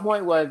my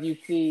point was, you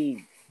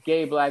see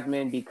gay Black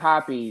men be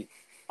copied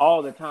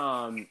all the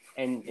time,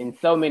 and in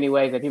so many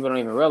ways that people don't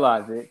even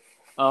realize it.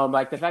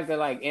 Like the fact that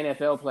like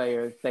NFL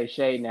players say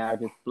shade now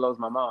just blows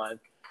my mind.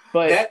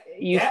 But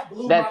that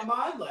blew my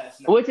mind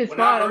last night. Which is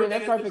fine. I mean,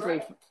 that's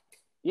perfectly.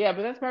 Yeah,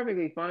 but that's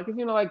perfectly fine because,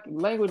 like,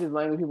 language is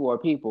language, people are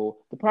people.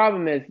 The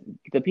problem is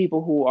the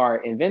people who are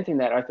inventing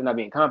that are still not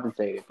being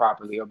compensated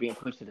properly or being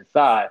pushed to the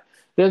side.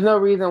 There's no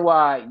reason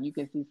why you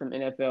can see some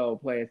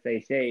NFL players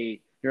say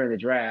shade during the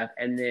draft,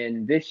 and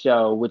then this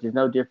show, which is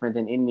no different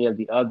than any of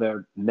the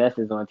other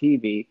messes on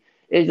TV,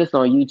 is just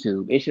on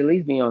YouTube. It should at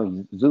least be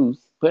on Zeus.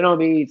 Put it on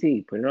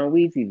BET. Put it on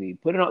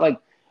WeTV. Put it on, like...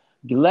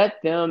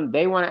 Let them,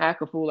 they want to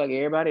act a fool like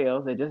everybody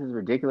else. They're just as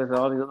ridiculous as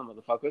all these other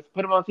motherfuckers.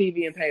 Put them on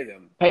TV and pay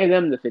them. Pay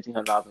them the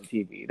 $1,500 on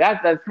TV.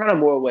 That's kind of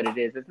more what it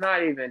is. It's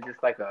not even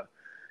just like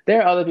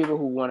there are other people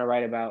who want to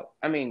write about,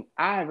 I mean,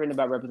 I have written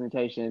about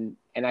representation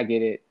and I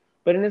get it.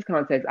 But in this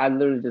context, I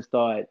literally just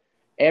thought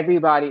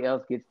everybody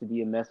else gets to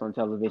be a mess on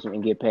television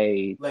and get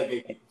paid.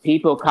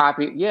 People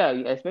copy,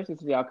 especially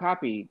since y'all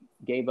copy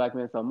gay Black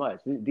men so much.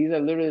 These are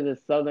literally the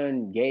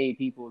Southern gay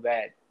people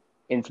that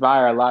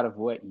inspire a lot of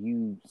what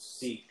you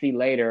see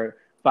later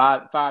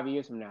five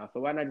years from now. So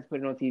why not just put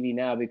it on TV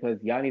now?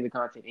 Because y'all need the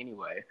content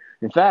anyway.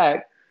 In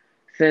fact,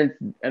 since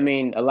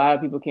a lot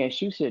of people can't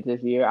shoot shit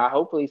this year,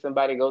 hopefully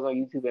somebody goes on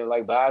YouTube and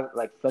like buys,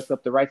 like sucks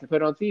up the rights to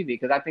put it on TV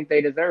because I think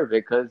they deserve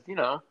it because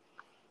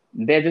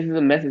they're just as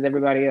a mess as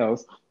everybody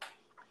else.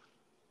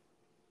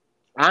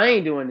 I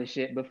ain't doing this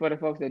shit, but for the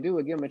folks that do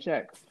it, give them a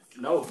check.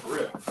 No, for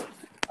real.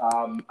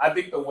 I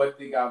think the one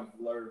thing I've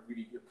learned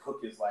reading your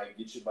book is like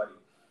get your money,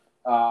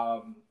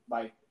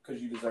 like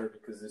because you deserve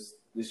it because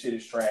this shit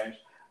is trash.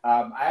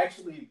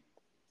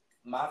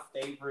 My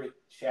favorite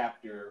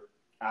chapter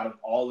out of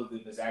all of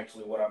them is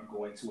actually what I'm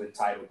going to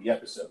entitle the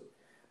episode,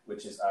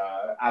 which is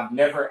I've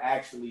never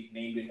actually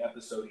named an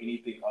episode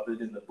anything other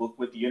than the book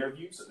with the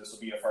interview, so this will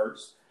be a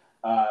first.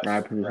 I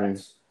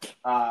appreciate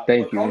it.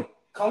 Thank you.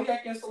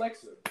 Cognac and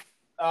Alexa.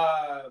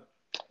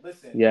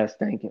 Listen. Yes,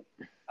 thank you.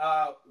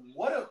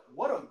 What a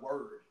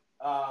word.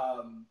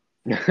 I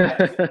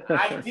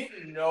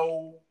didn't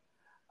know.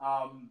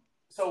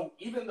 So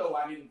even though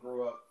I didn't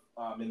grow up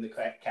in the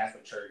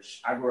Catholic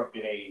Church, I grew up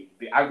in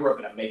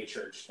a mega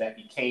church that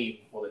became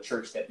a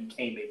church that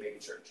became a mega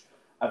church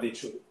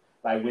eventually.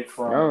 I went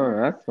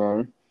from that's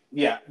fun.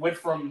 Yeah, went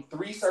from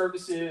 3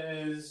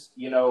 services,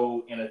 in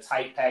a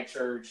tight packed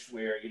church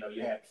where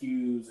you had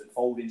pews and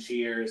folding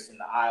chairs in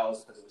the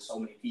aisles because there was so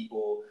many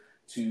people,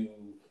 to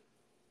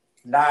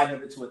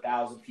 900 to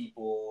 1,000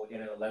 people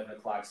in an 11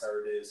 o'clock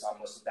service,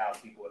 almost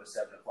 1,000 people in a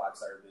 7 o'clock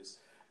service.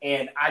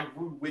 And I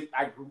grew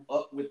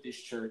up with this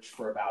church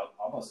for about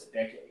almost a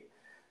decade.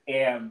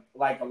 And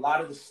like a lot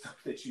of the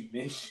stuff that you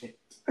mentioned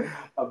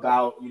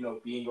about,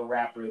 being a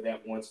rapper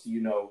that wants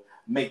to,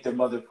 make their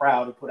mother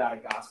proud to put out a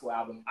gospel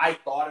album, I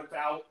thought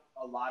about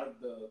a lot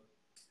of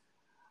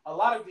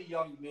the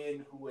young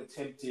men who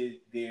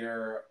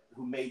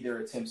made their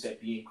attempts at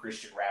being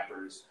Christian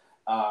rappers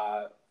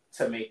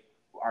to make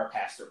our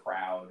pastor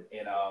proud,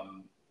 and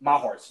my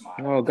heart smiled.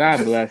 Oh,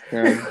 God bless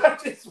them. I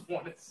just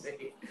want to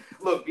say,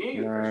 look,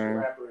 being a Christian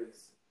rapper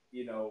is,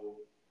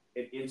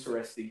 an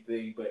interesting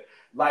thing, but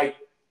like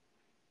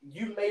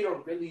you made a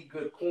really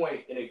good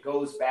point, and it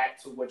goes back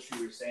to what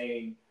you were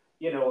saying,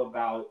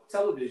 about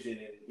television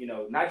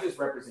and not just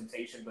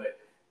representation, but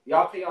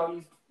y'all pay all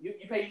these. You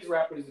pay these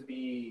rappers to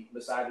be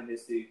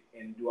misogynistic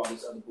and do all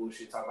this other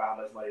bullshit, talk about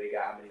how much money they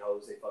got, how many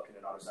hoes they fucking,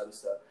 and all this other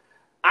stuff.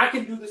 I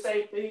can do the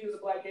same thing as a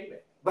black gay man.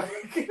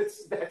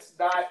 That's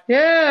not.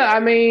 Yeah,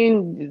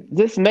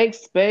 just make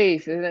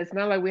space. It's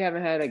not like we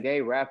haven't had a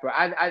gay rapper.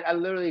 I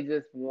literally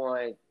just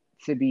want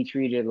to be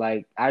treated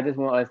like. I just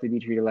want us to be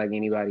treated like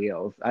anybody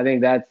else. I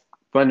think that's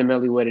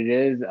fundamentally what it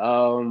is.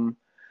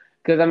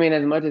 Because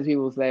as much as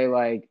people say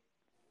like,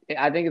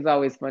 I think it's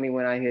always funny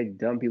when I hear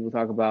dumb people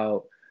talk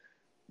about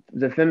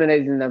the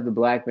feminism of the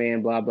black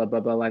man, blah blah blah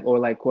blah, like, or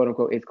like, quote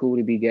unquote, it's cool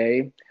to be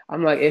gay.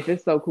 I'm like, if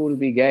it's so cool to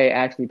be gay,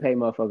 actually pay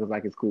motherfuckers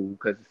like it's cool,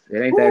 because it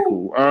ain't that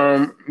cool.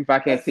 If I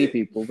can't see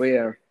people, but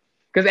yeah,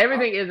 because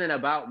everything isn't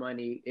about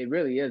money. It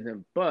really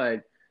isn't.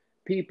 But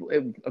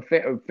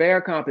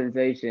fair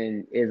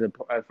compensation is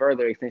a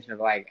further extension of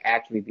like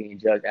actually being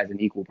judged as an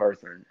equal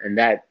person, and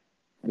that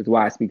is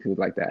why I speak to it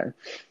like that.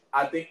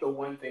 I think the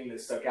one thing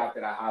that stuck out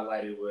that I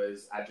highlighted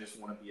was I just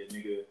want to be a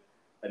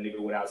nigga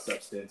without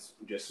substance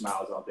who just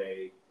smiles all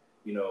day.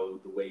 The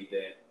way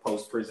that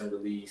post-prison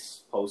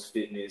release,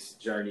 post-fitness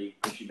journey,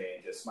 Gucci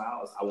Mane just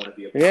smiles. I want to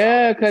be a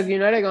because they're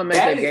going to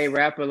make a gay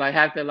rapper like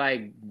have to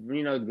like,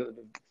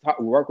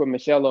 work with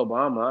Michelle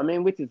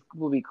Obama. Which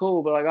would be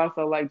cool, but like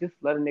also like just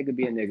let a nigga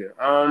be a nigga.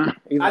 I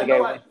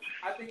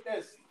think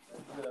that's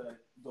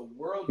the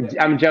world.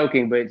 I'm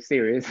joking, but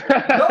serious.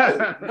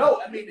 No.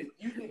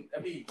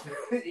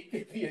 It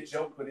could be a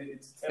joke, but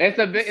it's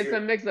a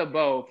mix of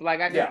both.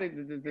 Like I just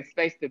think the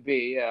space to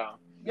be,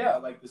 Yeah,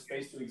 like the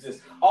space to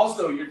exist.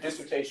 Also, your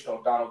dissertation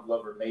on Donald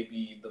Glover may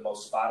be the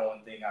most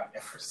spot-on thing I've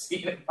ever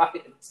seen in my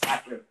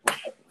entire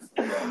life.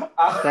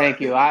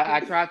 Thank you. I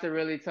tried to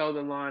really toe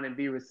the line and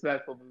be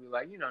respectful, but be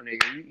like,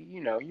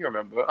 nigga, you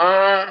remember.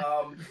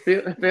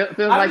 Feels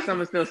like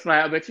someone's still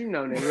slapped, but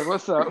nigga,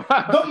 what's up?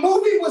 The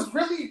movie was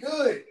really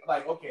good.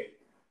 Like, okay,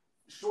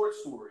 short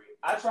story.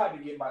 I tried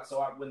to get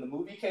when the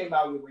movie came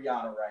out with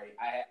Rihanna, right?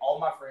 I had all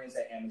my friends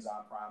at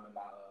Amazon Prime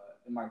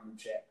in my group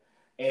chat.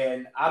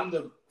 And I'm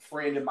the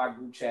friend in my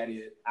group chat.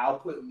 I'll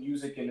put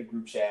music in the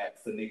group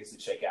chat for niggas to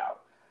check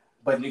out,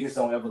 but niggas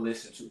don't ever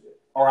listen to it.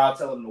 Or I'll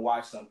tell them to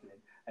watch something,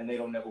 and they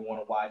don't ever want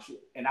to watch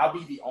it. And I'll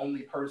be the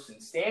only person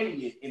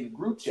standing it in the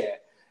group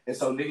chat. And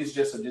so niggas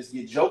just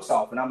get jokes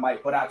off. And I'm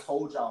like, but I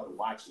told y'all to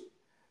watch it.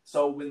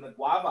 So when the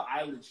Guava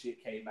Island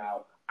shit came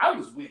out, I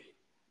was with it.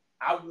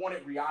 I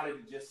wanted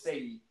Rihanna to just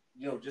say,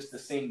 just to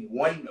sing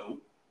one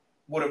note.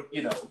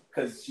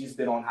 Because she's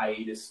been on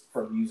hiatus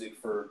from music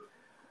for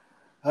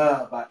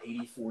about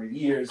 84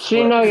 years.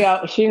 She know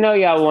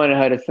y'all wanted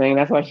her to sing.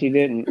 That's why she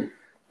didn't.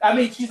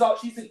 She's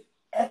an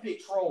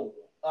epic troll.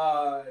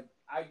 I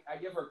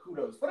give her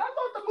kudos. But I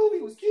thought the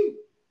movie was cute.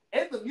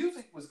 And the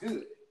music was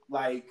good.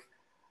 Like,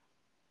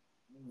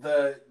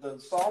 the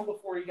song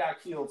before he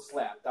got killed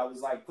slapped. I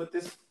was like, put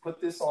this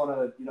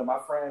on my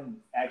friend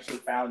actually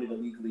found it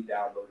illegally,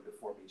 downloaded it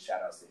for me.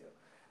 Shout outs to him.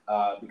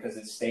 because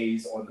it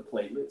stays on the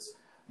playlist.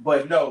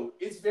 But no,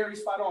 it's very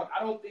spot on.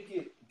 I don't think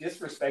it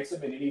disrespects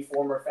him in any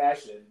form or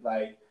fashion.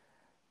 Like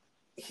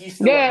he's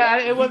still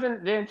it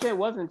wasn't the intent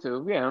wasn't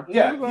to. Yeah.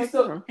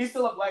 He's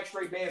still a black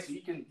straight man, so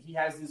he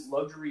has this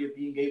luxury of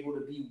being able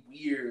to be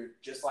weird,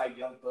 just like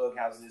Young Thug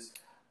has this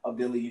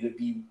ability to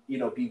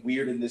be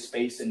weird in this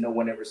space and no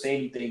one ever say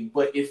anything.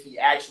 But if he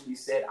actually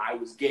said I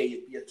was gay,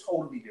 it'd be a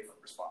totally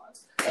different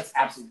response. That's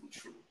absolutely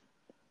true.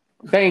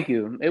 Thank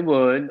you. It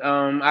would.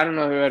 I don't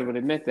know if everybody would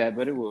admit that,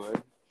 but it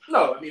would.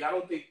 No, I mean I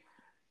don't think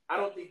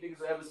niggas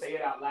will ever say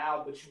it out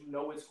loud, but you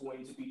know it's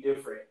going to be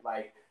different.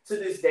 Like to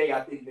this day,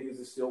 I think niggas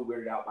is still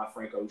weirded out by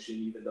Frank Ocean,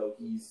 even though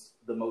he's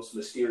the most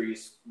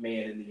mysterious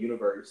man in the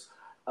universe.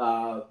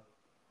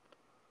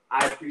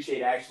 I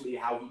appreciate actually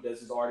how he does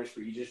his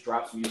artistry. He just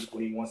drops music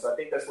when he wants. So I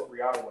think that's what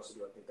Rihanna wants to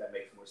do. I think that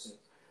makes more sense.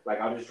 Like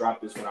I'll just drop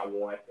this when I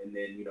want, and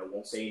then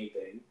won't say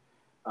anything,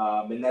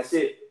 and that's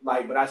it.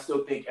 Like, but I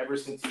still think ever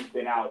since he's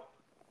been out,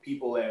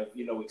 people have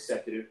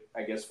accepted it,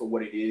 I guess, for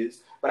what it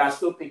is. But I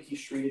still think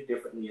he's treated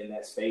differently in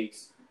that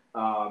space.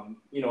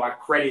 I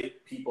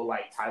credit people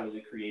like Tyler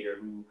the Creator,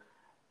 who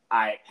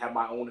I have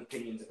my own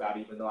opinions about,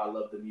 even though I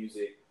love the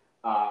music,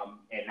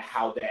 and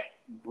how that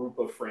group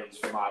of friends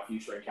from Odd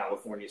Future in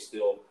California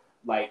still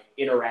like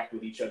interact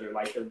with each other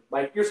like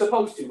you're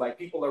supposed to. Like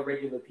people are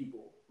regular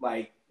people.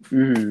 Like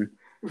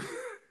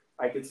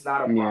like it's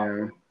not a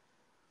problem.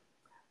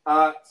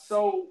 Yeah.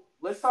 So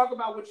let's talk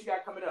about what you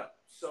got coming up.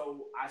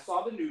 So I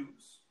saw the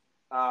news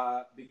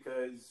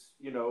because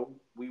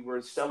we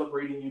were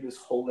celebrating you this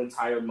whole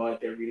entire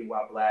month at Reading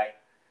While Black,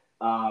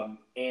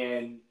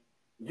 and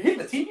you're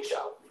getting a TV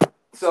show.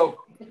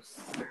 So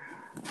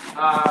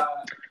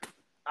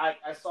I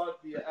saw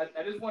it.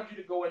 I just wanted you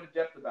to go into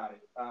depth about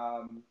it.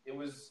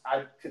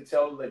 I could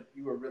tell that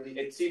you were really.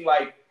 It seemed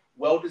like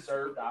well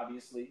deserved,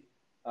 obviously,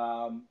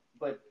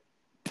 but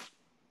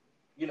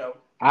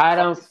I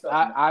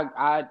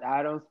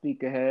don't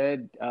speak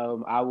ahead.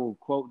 I will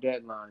quote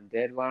Deadline.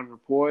 Deadline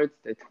reports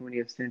that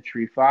 20th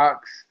Century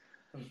Fox,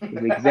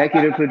 with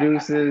executive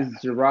producers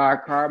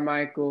Gerard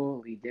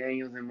Carmichael, Lee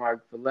Daniels, and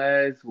Mark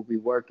Velez will be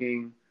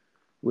working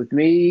with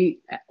me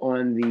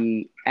on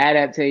the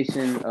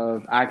adaptation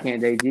of I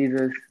Can't Date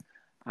Jesus.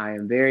 I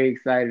am very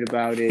excited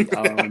about it.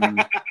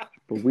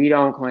 But we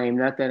don't claim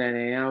nothing that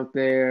ain't out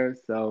there.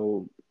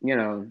 So,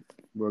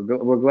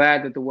 we're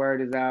glad that the word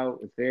is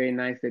out. It's very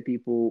nice that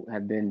people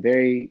have been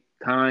very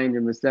kind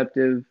and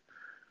receptive.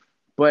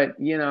 But,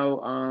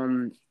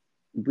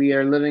 we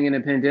are living in a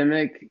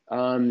pandemic.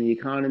 The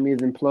economy is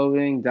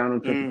imploding.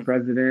 Donald Trump is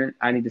president.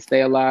 I need to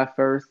stay alive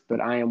first,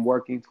 but I am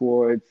working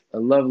towards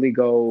a lovely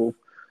goal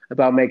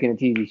about making a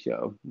TV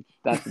show.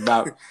 That's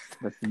about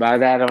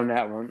that on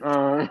that one.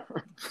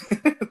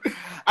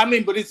 I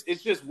mean, but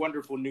it's just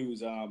wonderful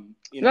news. No,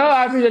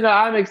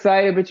 I'm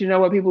excited, but you know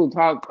what? People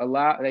talk a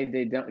lot.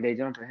 They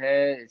jump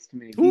ahead. It's too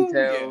many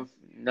details.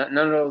 Yeah.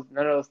 None of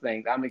those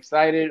things. I'm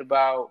excited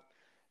about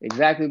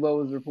exactly what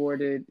was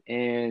reported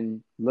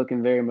and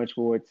looking very much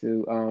forward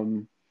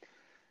to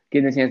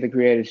getting a chance to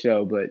create a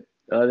show. But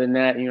other than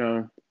that,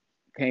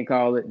 can't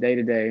call it day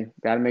to day.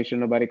 Got to make sure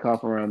nobody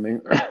cough around me.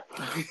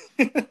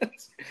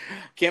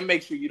 Can't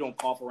make sure you don't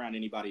cough around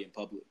anybody in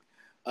public.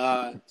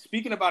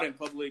 Speaking about in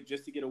public,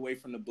 just to get away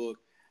from the book,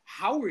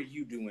 how are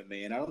you doing,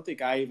 man? I don't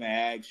think I even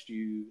asked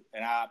you,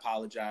 and I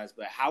apologize,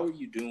 but how are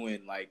you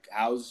doing? Like,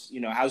 how's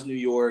New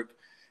York?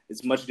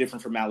 It's much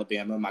different from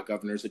Alabama. My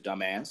governor's a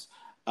dumbass.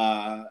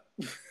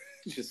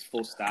 Just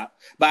full stop.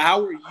 But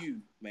how are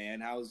you, man?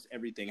 How's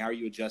everything? How are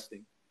you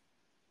adjusting?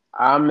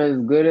 I'm as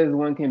good as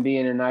one can be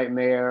in a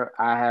nightmare.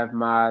 I have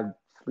my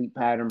sleep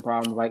pattern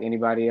problems like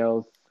anybody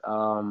else.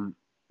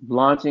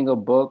 Launching a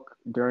book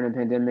during a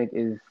pandemic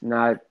is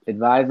not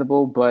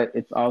advisable, but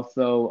it's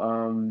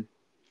also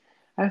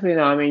actually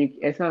no. I mean,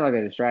 it's not like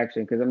a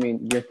distraction because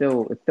it's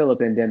still a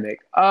pandemic.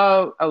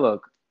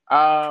 Look,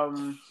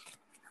 I'm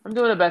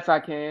doing the best I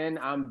can.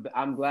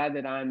 I'm glad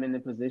that I'm in the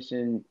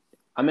position.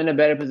 I'm in a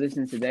better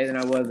position today than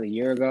I was a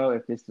year ago.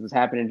 If this was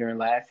happening during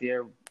last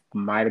year,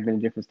 might have been a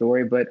different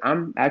story. But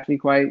I'm actually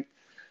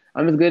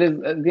I'm as good as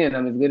can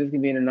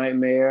be in a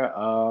nightmare.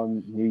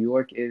 New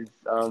York is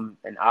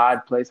an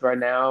odd place right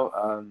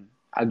now.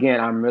 Again,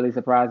 I'm really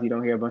surprised you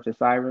don't hear a bunch of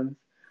sirens,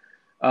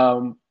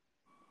 as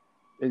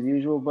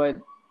usual. But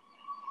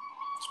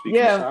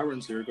speaking of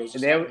sirens, there goes.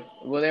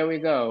 There we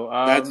go.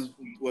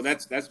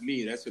 That's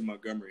me. That's in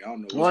Montgomery. I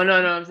don't know. Well,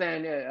 no, I'm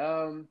saying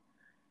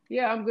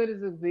yeah, I'm good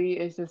as a B.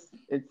 It's just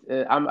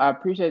I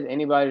appreciate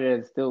anybody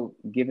that's still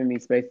giving me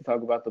space to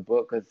talk about the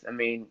book because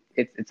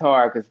it's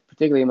hard because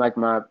particularly like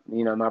my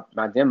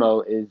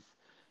demo is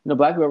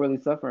Black people are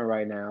really suffering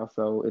right now,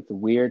 so it's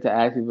weird to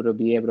ask people to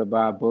be able to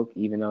buy a book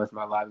even though it's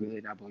my livelihood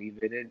and I believe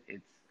in it.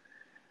 It's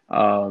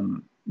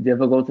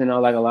difficult to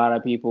know like a lot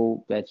of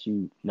people that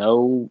you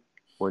know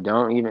or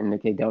don't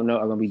know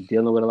are gonna be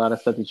dealing with a lot of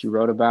stuff that you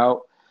wrote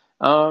about.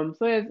 So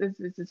it's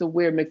just a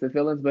weird mix of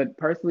feelings, but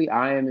personally,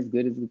 I am as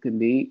good as it can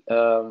be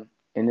in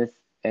this,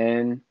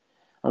 and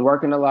I'm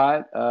working a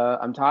lot.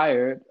 I'm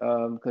tired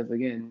because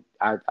again,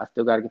 I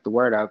still got to get the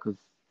word out because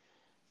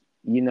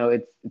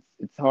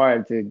it's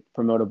hard to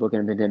promote a book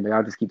in a pandemic.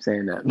 I'll just keep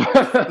saying that. No,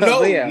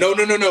 But yeah, no.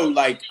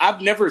 Like,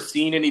 I've never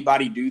seen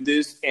anybody do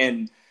this,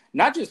 and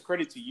not just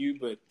credit to you,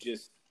 but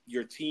just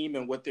your team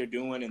and what they're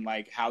doing and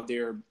like how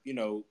they're,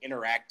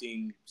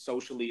 interacting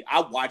socially.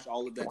 I watch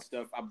all of that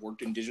stuff. I've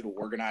worked in digital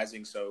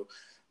organizing, so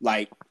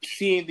like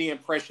seeing the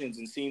impressions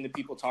and seeing the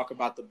people talk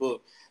about the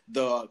book,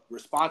 the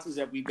responses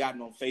that we've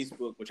gotten on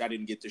Facebook, which I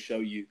didn't get to show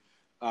you.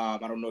 I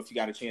don't know if you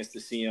got a chance to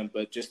see them,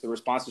 but just the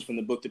responses from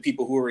the book, the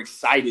people who are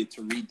excited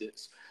to read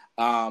this.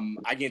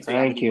 I can't tell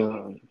you. thank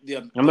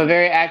you. I'm a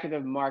very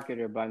active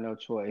marketer by no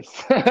choice,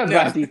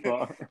 by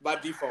default. By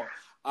default.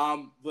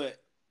 But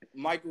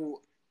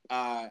Michael,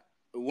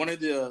 one of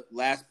the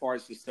last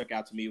parts that stuck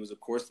out to me was, of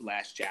course, the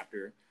last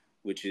chapter,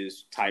 which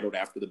is titled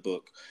after the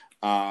book.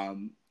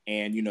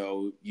 And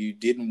you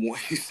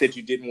said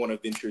you didn't want to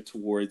venture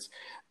towards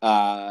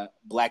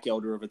Black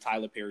Elder of a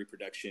Tyler Perry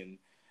production.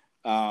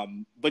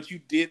 But you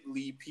did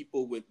leave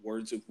people with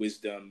words of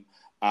wisdom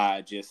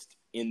just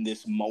in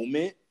this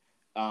moment,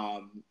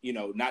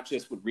 not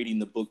just with reading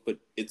the book, but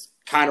it's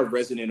kind of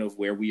resonant of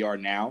where we are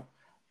now,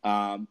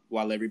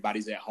 while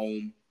everybody's at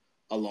home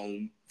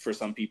alone for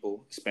some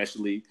people,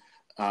 especially.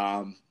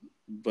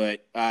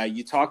 But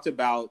you talked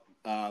about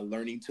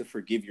learning to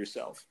forgive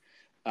yourself.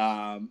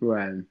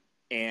 Right.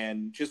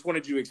 And just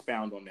wanted you to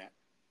expound on that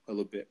a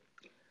little bit.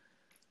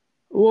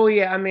 Well,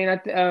 yeah, I mean, I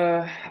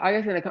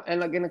guess in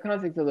the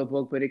context of the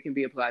book, but it can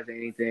be applied to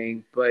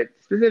anything. But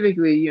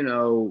specifically,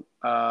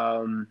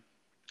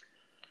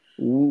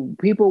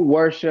 people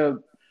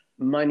worship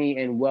money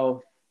and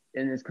wealth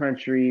in this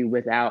country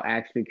without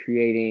actually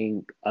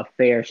creating a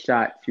fair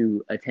shot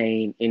to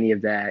attain any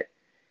of that.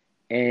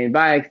 And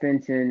by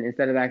extension,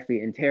 instead of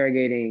actually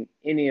interrogating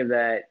any of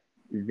that,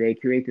 they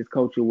create this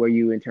culture where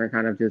you in turn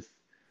kind of just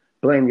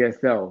blame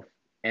yourself.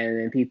 And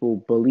then people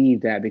believe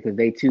that because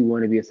they too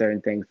want to be a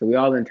certain thing. So we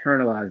all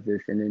internalize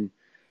this. And then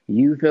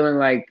you feeling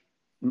like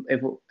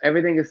if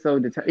everything is so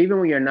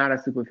even when you're not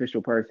a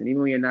superficial person,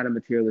 even when you're not a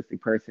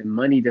materialistic person,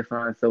 money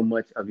defines so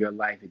much of your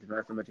life. It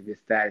defines so much of your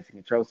status. It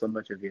controls so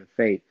much of your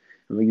fate.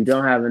 And when you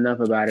don't have enough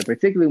about it,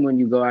 particularly when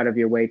you go out of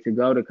your way to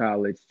go to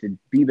college, to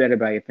be better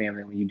by your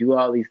family, when you do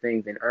all these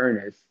things in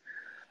earnest,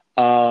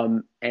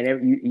 and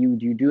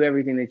you do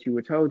everything that you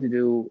were told to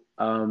do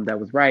that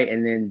was right,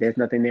 and then there's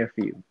nothing there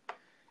for you.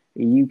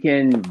 You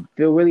can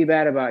feel really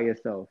bad about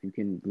yourself. You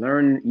can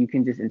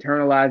just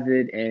internalize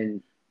it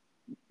and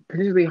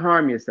potentially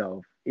harm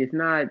yourself. It's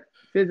not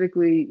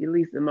physically, at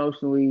least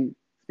emotionally,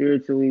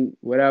 spiritually,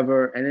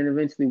 whatever, and then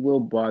eventually will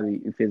bother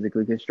you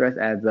physically because stress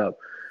adds up.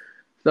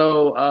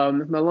 So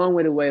it's my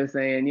long-winded way of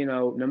saying,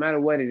 no matter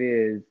what it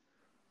is,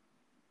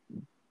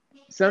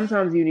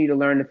 sometimes you need to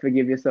learn to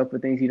forgive yourself for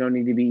things you don't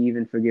need to be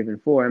even forgiven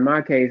for. In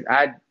my case,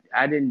 I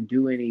didn't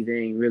do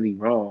anything really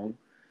wrong.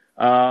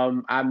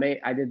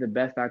 I did the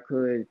best I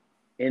could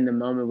in the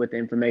moment with the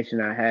information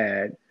I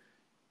had.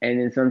 And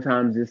then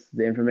sometimes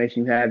the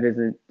information you have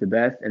isn't the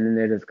best, and then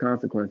there's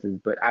consequences.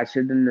 But I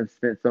shouldn't have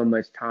spent so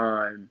much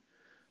time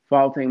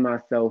faulting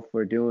myself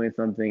for doing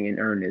something in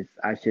earnest.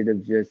 I should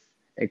have just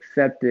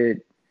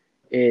accepted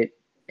it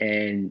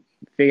and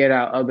figured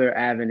out other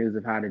avenues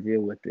of how to deal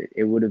with it.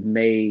 It would have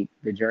made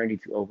the journey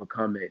to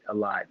overcome it a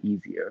lot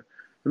easier.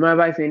 So my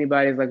advice to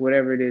anybody is like,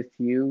 whatever it is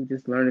to you,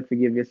 just learn to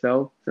forgive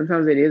yourself.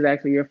 Sometimes it is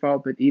actually your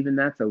fault, but even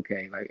that's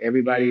okay. Like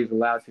everybody is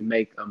allowed to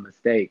make a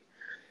mistake.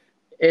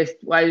 It's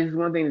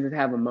one thing to just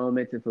have a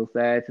moment to feel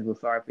sad, to feel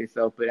sorry for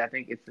yourself, but I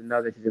think it's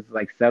another to just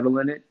like settle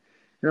in it.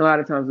 And a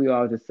lot of times we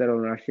all just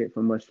settle in our shit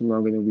for much too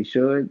longer than we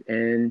should.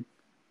 And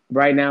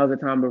right now is a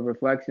time of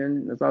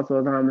reflection. It's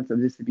also a time of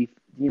just to be,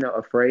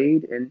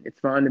 afraid. And it's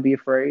fine to be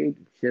afraid.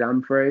 Shit,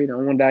 I'm afraid. I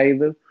don't want to die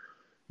either.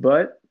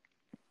 But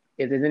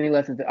if there's any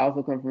lessons that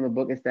also come from the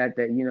book, it's that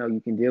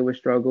you can deal with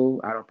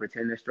struggle. I don't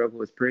pretend that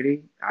struggle is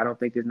pretty. I don't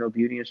think there's no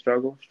beauty in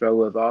struggle.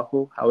 Struggle is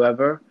awful.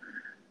 However,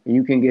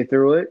 you can get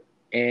through it.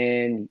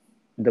 And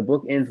the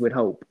book ends with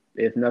hope,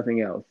 if nothing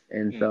else.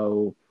 And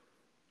so,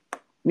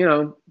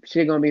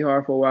 shit gonna be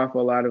hard for a while for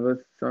a lot of us,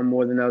 some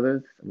more than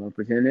others. I won't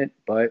pretend it,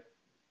 but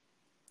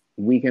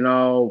we can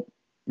all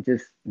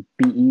just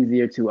be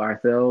easier to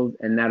ourselves,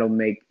 and that'll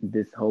make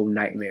this whole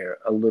nightmare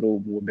a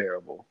little more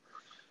bearable.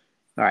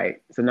 All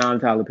right, so now I'm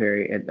Tyler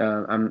Perry, and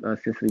I'm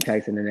Cicely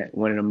Tyson in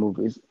one of the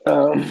movies.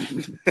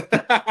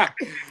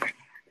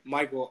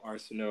 Michael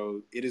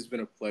Arceneaux, it has been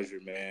a pleasure,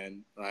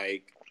 man.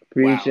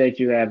 Appreciate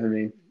you having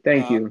me.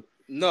 Thank you.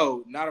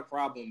 No, not a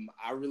problem.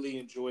 I really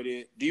enjoyed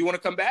it. Do you want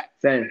to come back?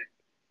 Same.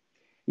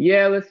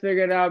 Yeah, let's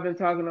figure it out. I've been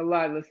talking a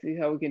lot. Let's see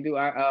how we can do.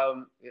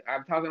 I'm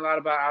talking a lot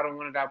about I Don't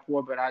Want to Die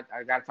Poor, but I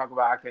got to talk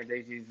about I Can't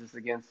Date Jesus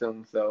again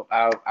soon. So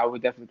I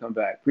would definitely come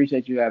back.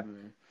 Appreciate you having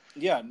me.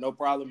 Yeah, no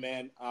problem,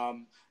 man.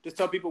 Just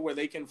tell people where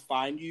they can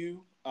find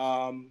you.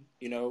 And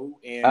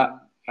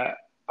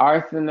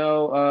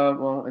Arceneaux,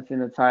 well, it's in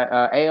the title.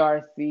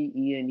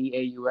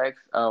 ARCENEAUX.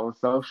 On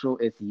social,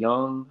 it's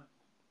Young,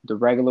 the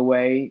regular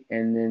way,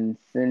 and then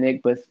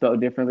Cynic, but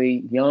spelled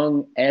differently.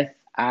 Young,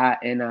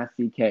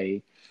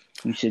 SINICK.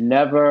 You should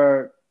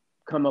never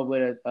come up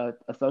with a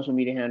social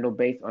media handle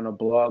based on a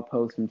blog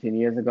post from 10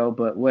 years ago,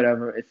 but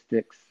whatever, it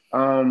sticks.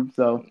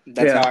 So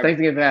That's yeah, how thanks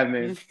again for having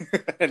me.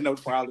 No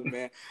problem,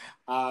 man.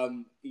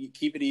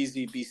 Keep it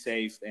easy, be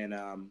safe,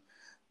 and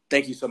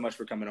thank you so much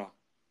for coming on.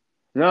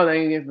 No,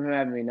 thank you again for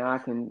having me. Now I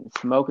can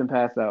smoke and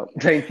pass out.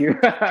 Thank you.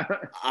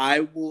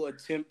 I will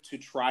attempt to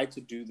try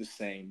to do the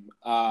same.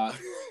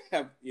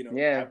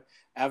 Yeah.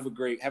 Have a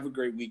great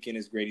weekend,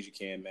 as great as you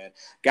can, man.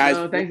 Guys,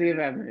 No, thanks again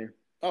for having me.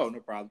 Oh, no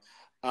problem.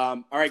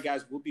 All right,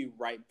 guys, we'll be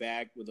right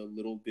back with a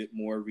little bit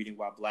more Reading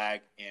While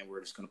Black, and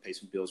we're just going to pay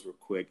some bills real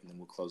quick, and then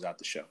we'll close out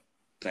the show.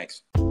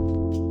 Thanks.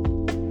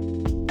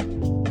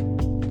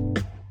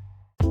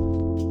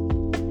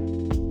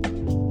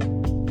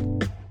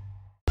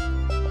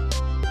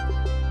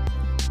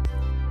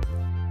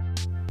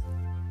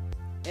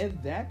 And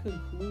that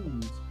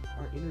concludes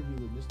our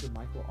interview with Mr.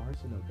 Michael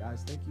Arceneaux.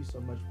 Guys, thank you so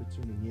much for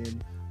tuning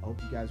in. I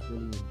hope you guys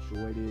really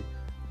enjoyed it.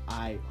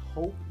 I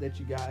hope that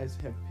you guys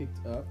have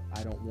picked up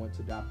I Don't Want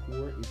to Die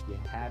Poor. If you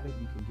haven't,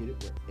 you can get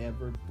it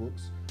wherever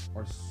books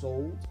are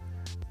sold.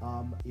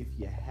 If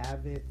you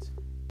haven't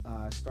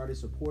started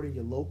supporting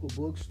your local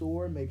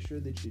bookstore, make sure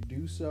that you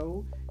do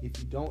so. If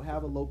you don't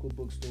have a local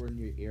bookstore in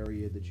your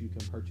area that you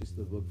can purchase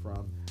the book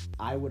from,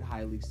 I would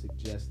highly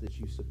suggest that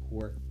you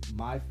support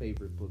my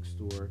favorite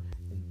bookstore,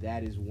 and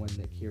that is one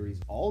that carries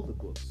all the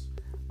books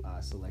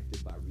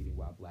selected by Reading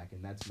While Black,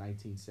 and that's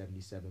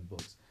 1977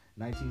 Books.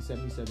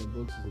 1977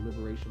 Books is a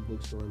Liberation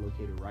bookstore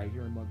located right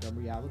here in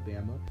Montgomery,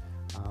 Alabama.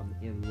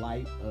 In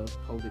light of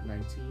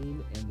COVID-19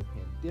 and the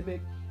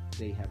pandemic,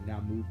 they have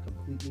now moved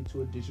completely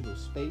to a digital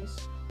space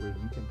where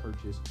you can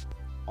purchase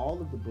all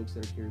of the books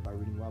that are carried by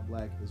Reading While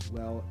Black, as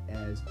well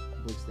as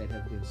books that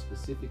have been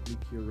specifically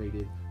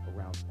curated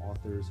around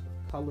authors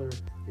of color.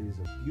 It is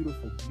a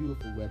beautiful,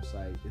 beautiful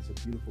website. It's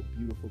a beautiful,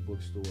 beautiful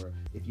bookstore.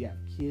 If you have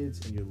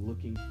kids and you're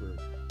looking for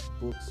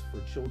books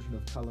for children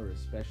of color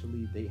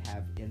especially, they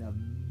have an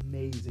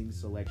amazing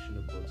selection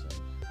of books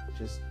and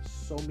just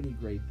so many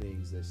great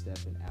things that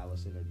Steph and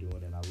Allison are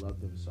doing, and I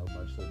love them so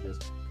much. So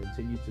just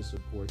continue to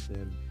support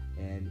them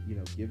and,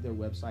 give their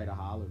website a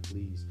holler,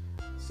 please.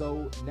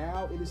 So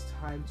now it is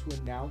time to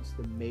announce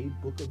the May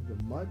Book of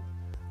the Month.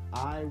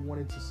 I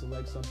wanted to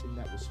select something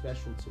that was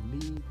special to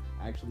me.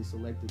 I actually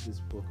selected this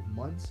book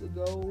months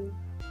ago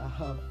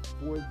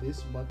for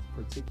this month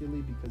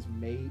particularly because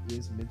May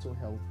is Mental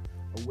Health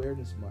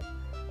Awareness Month.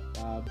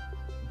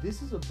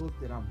 This is a book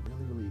that I'm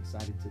really, really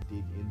excited to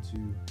dig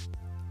into,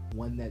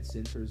 one that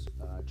centers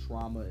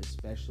trauma,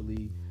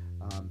 especially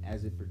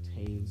as it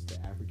pertains to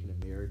African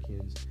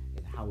Americans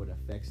and how it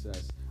affects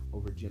us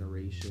over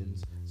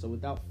generations. So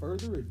without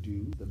further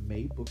ado, the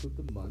May Book of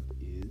the Month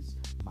is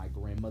My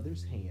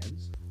Grandmother's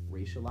Hands,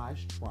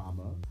 Racialized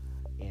Trauma,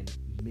 and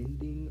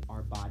Mending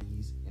Our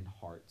Bodies and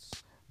Hearts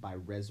by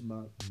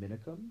Resmaa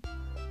Menakem.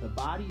 The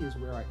body is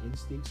where our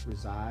instincts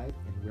reside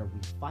and where we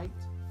fight,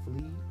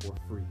 flee, or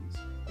freeze,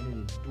 and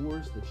it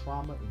endures the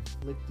trauma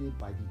inflicted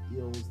by the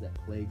ills that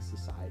plague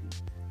society.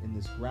 In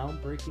this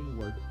groundbreaking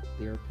work,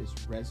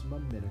 therapist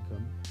Resmaa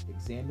Menakem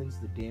examines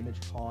the damage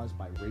caused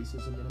by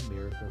racism in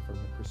America from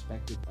the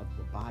perspective of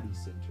the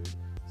body-centered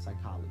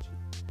psychology.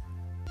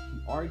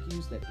 He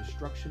argues that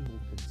destruction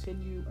will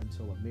continue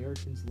until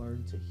Americans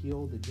learn to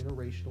heal the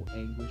generational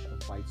anguish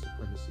of white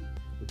supremacy,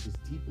 which is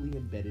deeply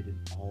embedded in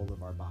all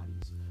of our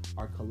bodies.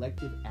 Our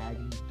collective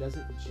agony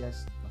doesn't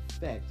just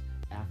affect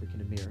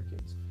African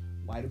Americans.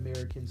 White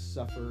Americans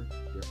suffer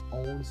their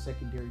own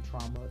secondary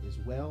trauma as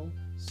well.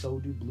 So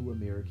do Blue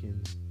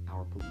Americans,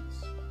 our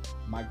police.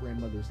 My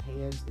Grandmother's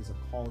Hands is a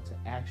call to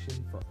action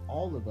for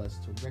all of us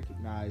to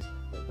recognize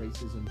that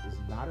racism is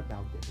not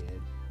about the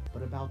head,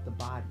 but about the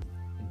body,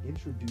 and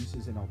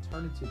introduces an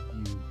alternative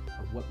view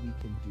of what we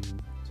can do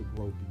to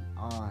grow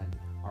beyond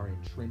our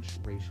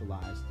entrenched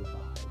racialized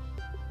divide.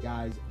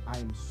 Guys, I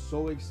am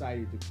so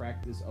excited to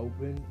crack this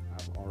open.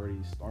 I've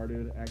already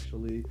started,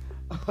 actually,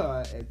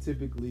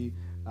 typically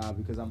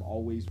because I'm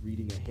always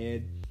reading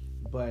ahead.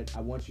 But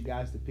I want you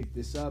guys to pick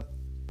this up.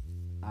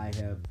 I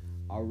have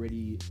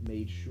already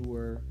made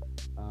sure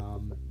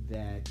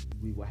that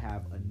we will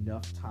have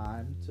enough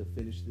time to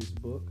finish this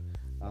book.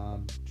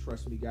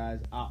 Trust me, guys,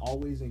 I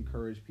always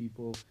encourage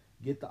people,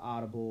 get the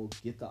Audible,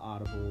 get the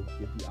Audible,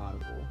 get the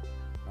Audible.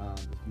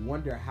 If you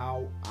wonder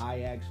how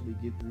I actually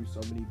get through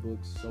so many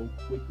books so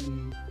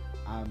quickly,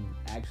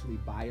 actually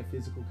buy a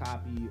physical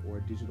copy or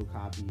a digital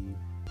copy.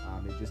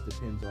 It just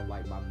depends on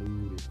my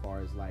mood as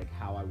far as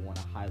how I want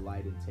to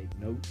highlight and take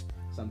notes.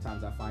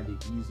 Sometimes I find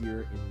it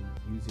easier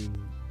in using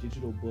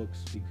digital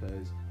books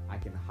because I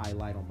can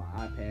highlight on my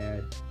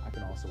iPad. I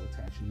can also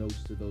attach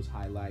notes to those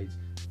highlights,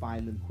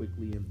 find them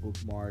quickly in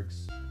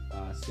bookmarks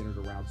centered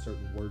around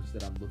certain words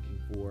that I'm looking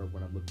for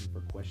when I'm looking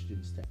for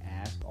questions to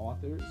ask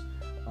authors.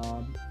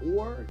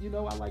 Or,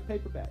 I like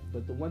paperback.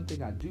 But the one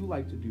thing I do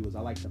like to do is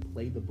I like to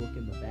play the book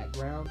in the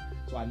background.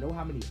 So I know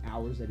how many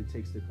hours that it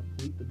takes to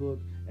complete the book.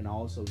 And I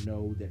also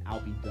know that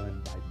I'll be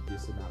done by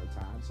this amount of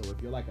time. So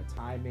if you're like a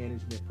time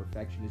management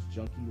perfectionist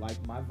junkie like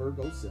my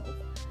Virgo self,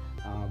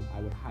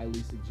 I would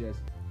highly suggest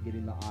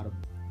getting the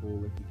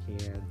Audible if you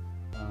can.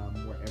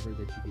 wherever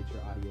that you get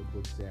your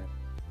audiobooks at.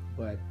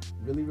 But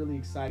really, really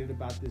excited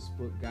about this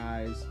book,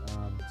 guys.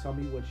 Tell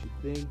me what you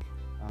think.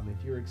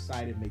 If you're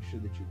excited, make sure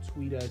that you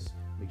tweet us.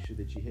 Make sure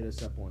that you hit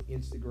us up on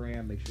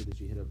Instagram. Make sure that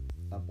you hit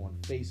up on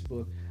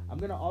Facebook. I'm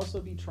going to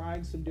also be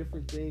trying some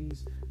different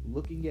things,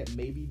 looking at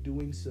maybe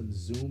doing some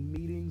Zoom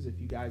meetings if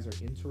you guys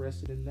are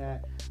interested in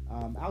that.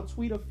 I'll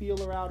tweet a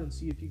feeler out and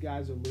see if you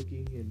guys are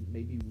looking and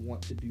maybe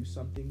want to do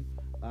something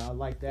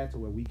like that, to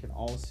where we can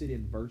all sit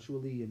in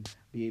virtually and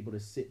be able to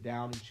sit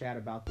down and chat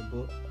about the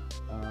book.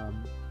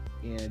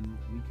 And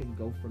we can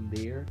go from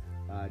there.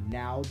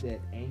 Now that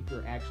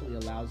Anchor actually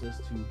allows us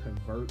to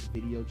convert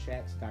video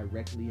chats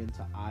directly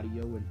into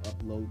audio and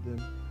upload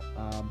them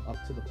up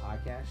to the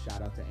podcast.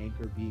 Shout out to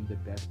Anchor being the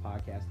best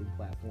podcasting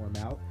platform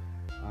out.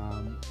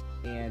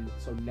 And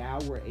so now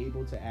we're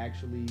able to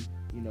actually,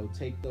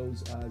 take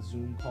those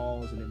Zoom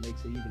calls, and it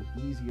makes it even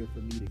easier for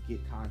me to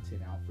get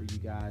content out for you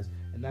guys.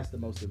 And that's the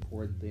most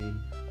important thing.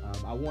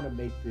 I want to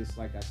make this,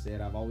 like I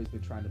said, I've always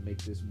been trying to make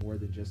this more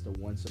than just a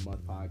once a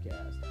month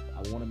podcast.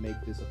 I want to make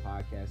this a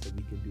podcast that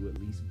we can do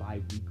at least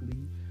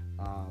bi-weekly.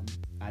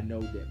 I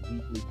know that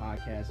weekly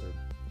podcasts are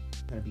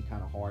going to be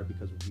kind of hard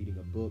because we're reading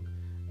a book,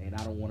 and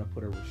I don't want to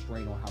put a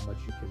restraint on how much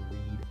you can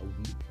read a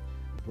week.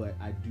 But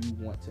I do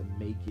want to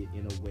make it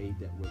in a way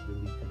that we're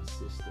really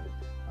consistent.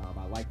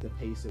 I like the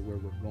pace at where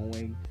we're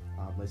going.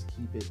 Let's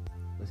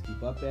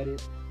keep up at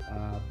it.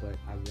 But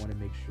I want to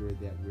make sure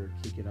that we're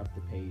kicking up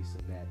the pace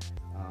and that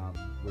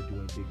we're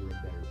doing bigger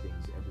and better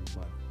things every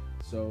month.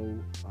 So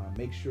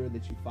make sure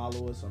that you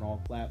follow us on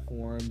all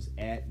platforms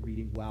at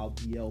Reading Wild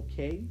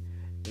BLK,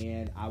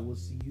 and I will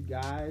see you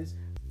guys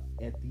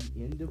at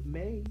the end of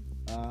May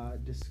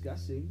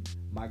discussing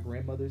My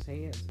Grandmother's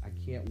Hands. I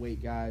can't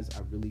wait, guys.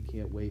 I really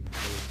can't wait. I'm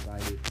so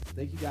excited.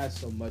 Thank you guys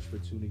so much for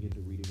tuning into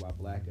Reading While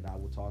Black, and I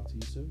will talk to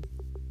you soon.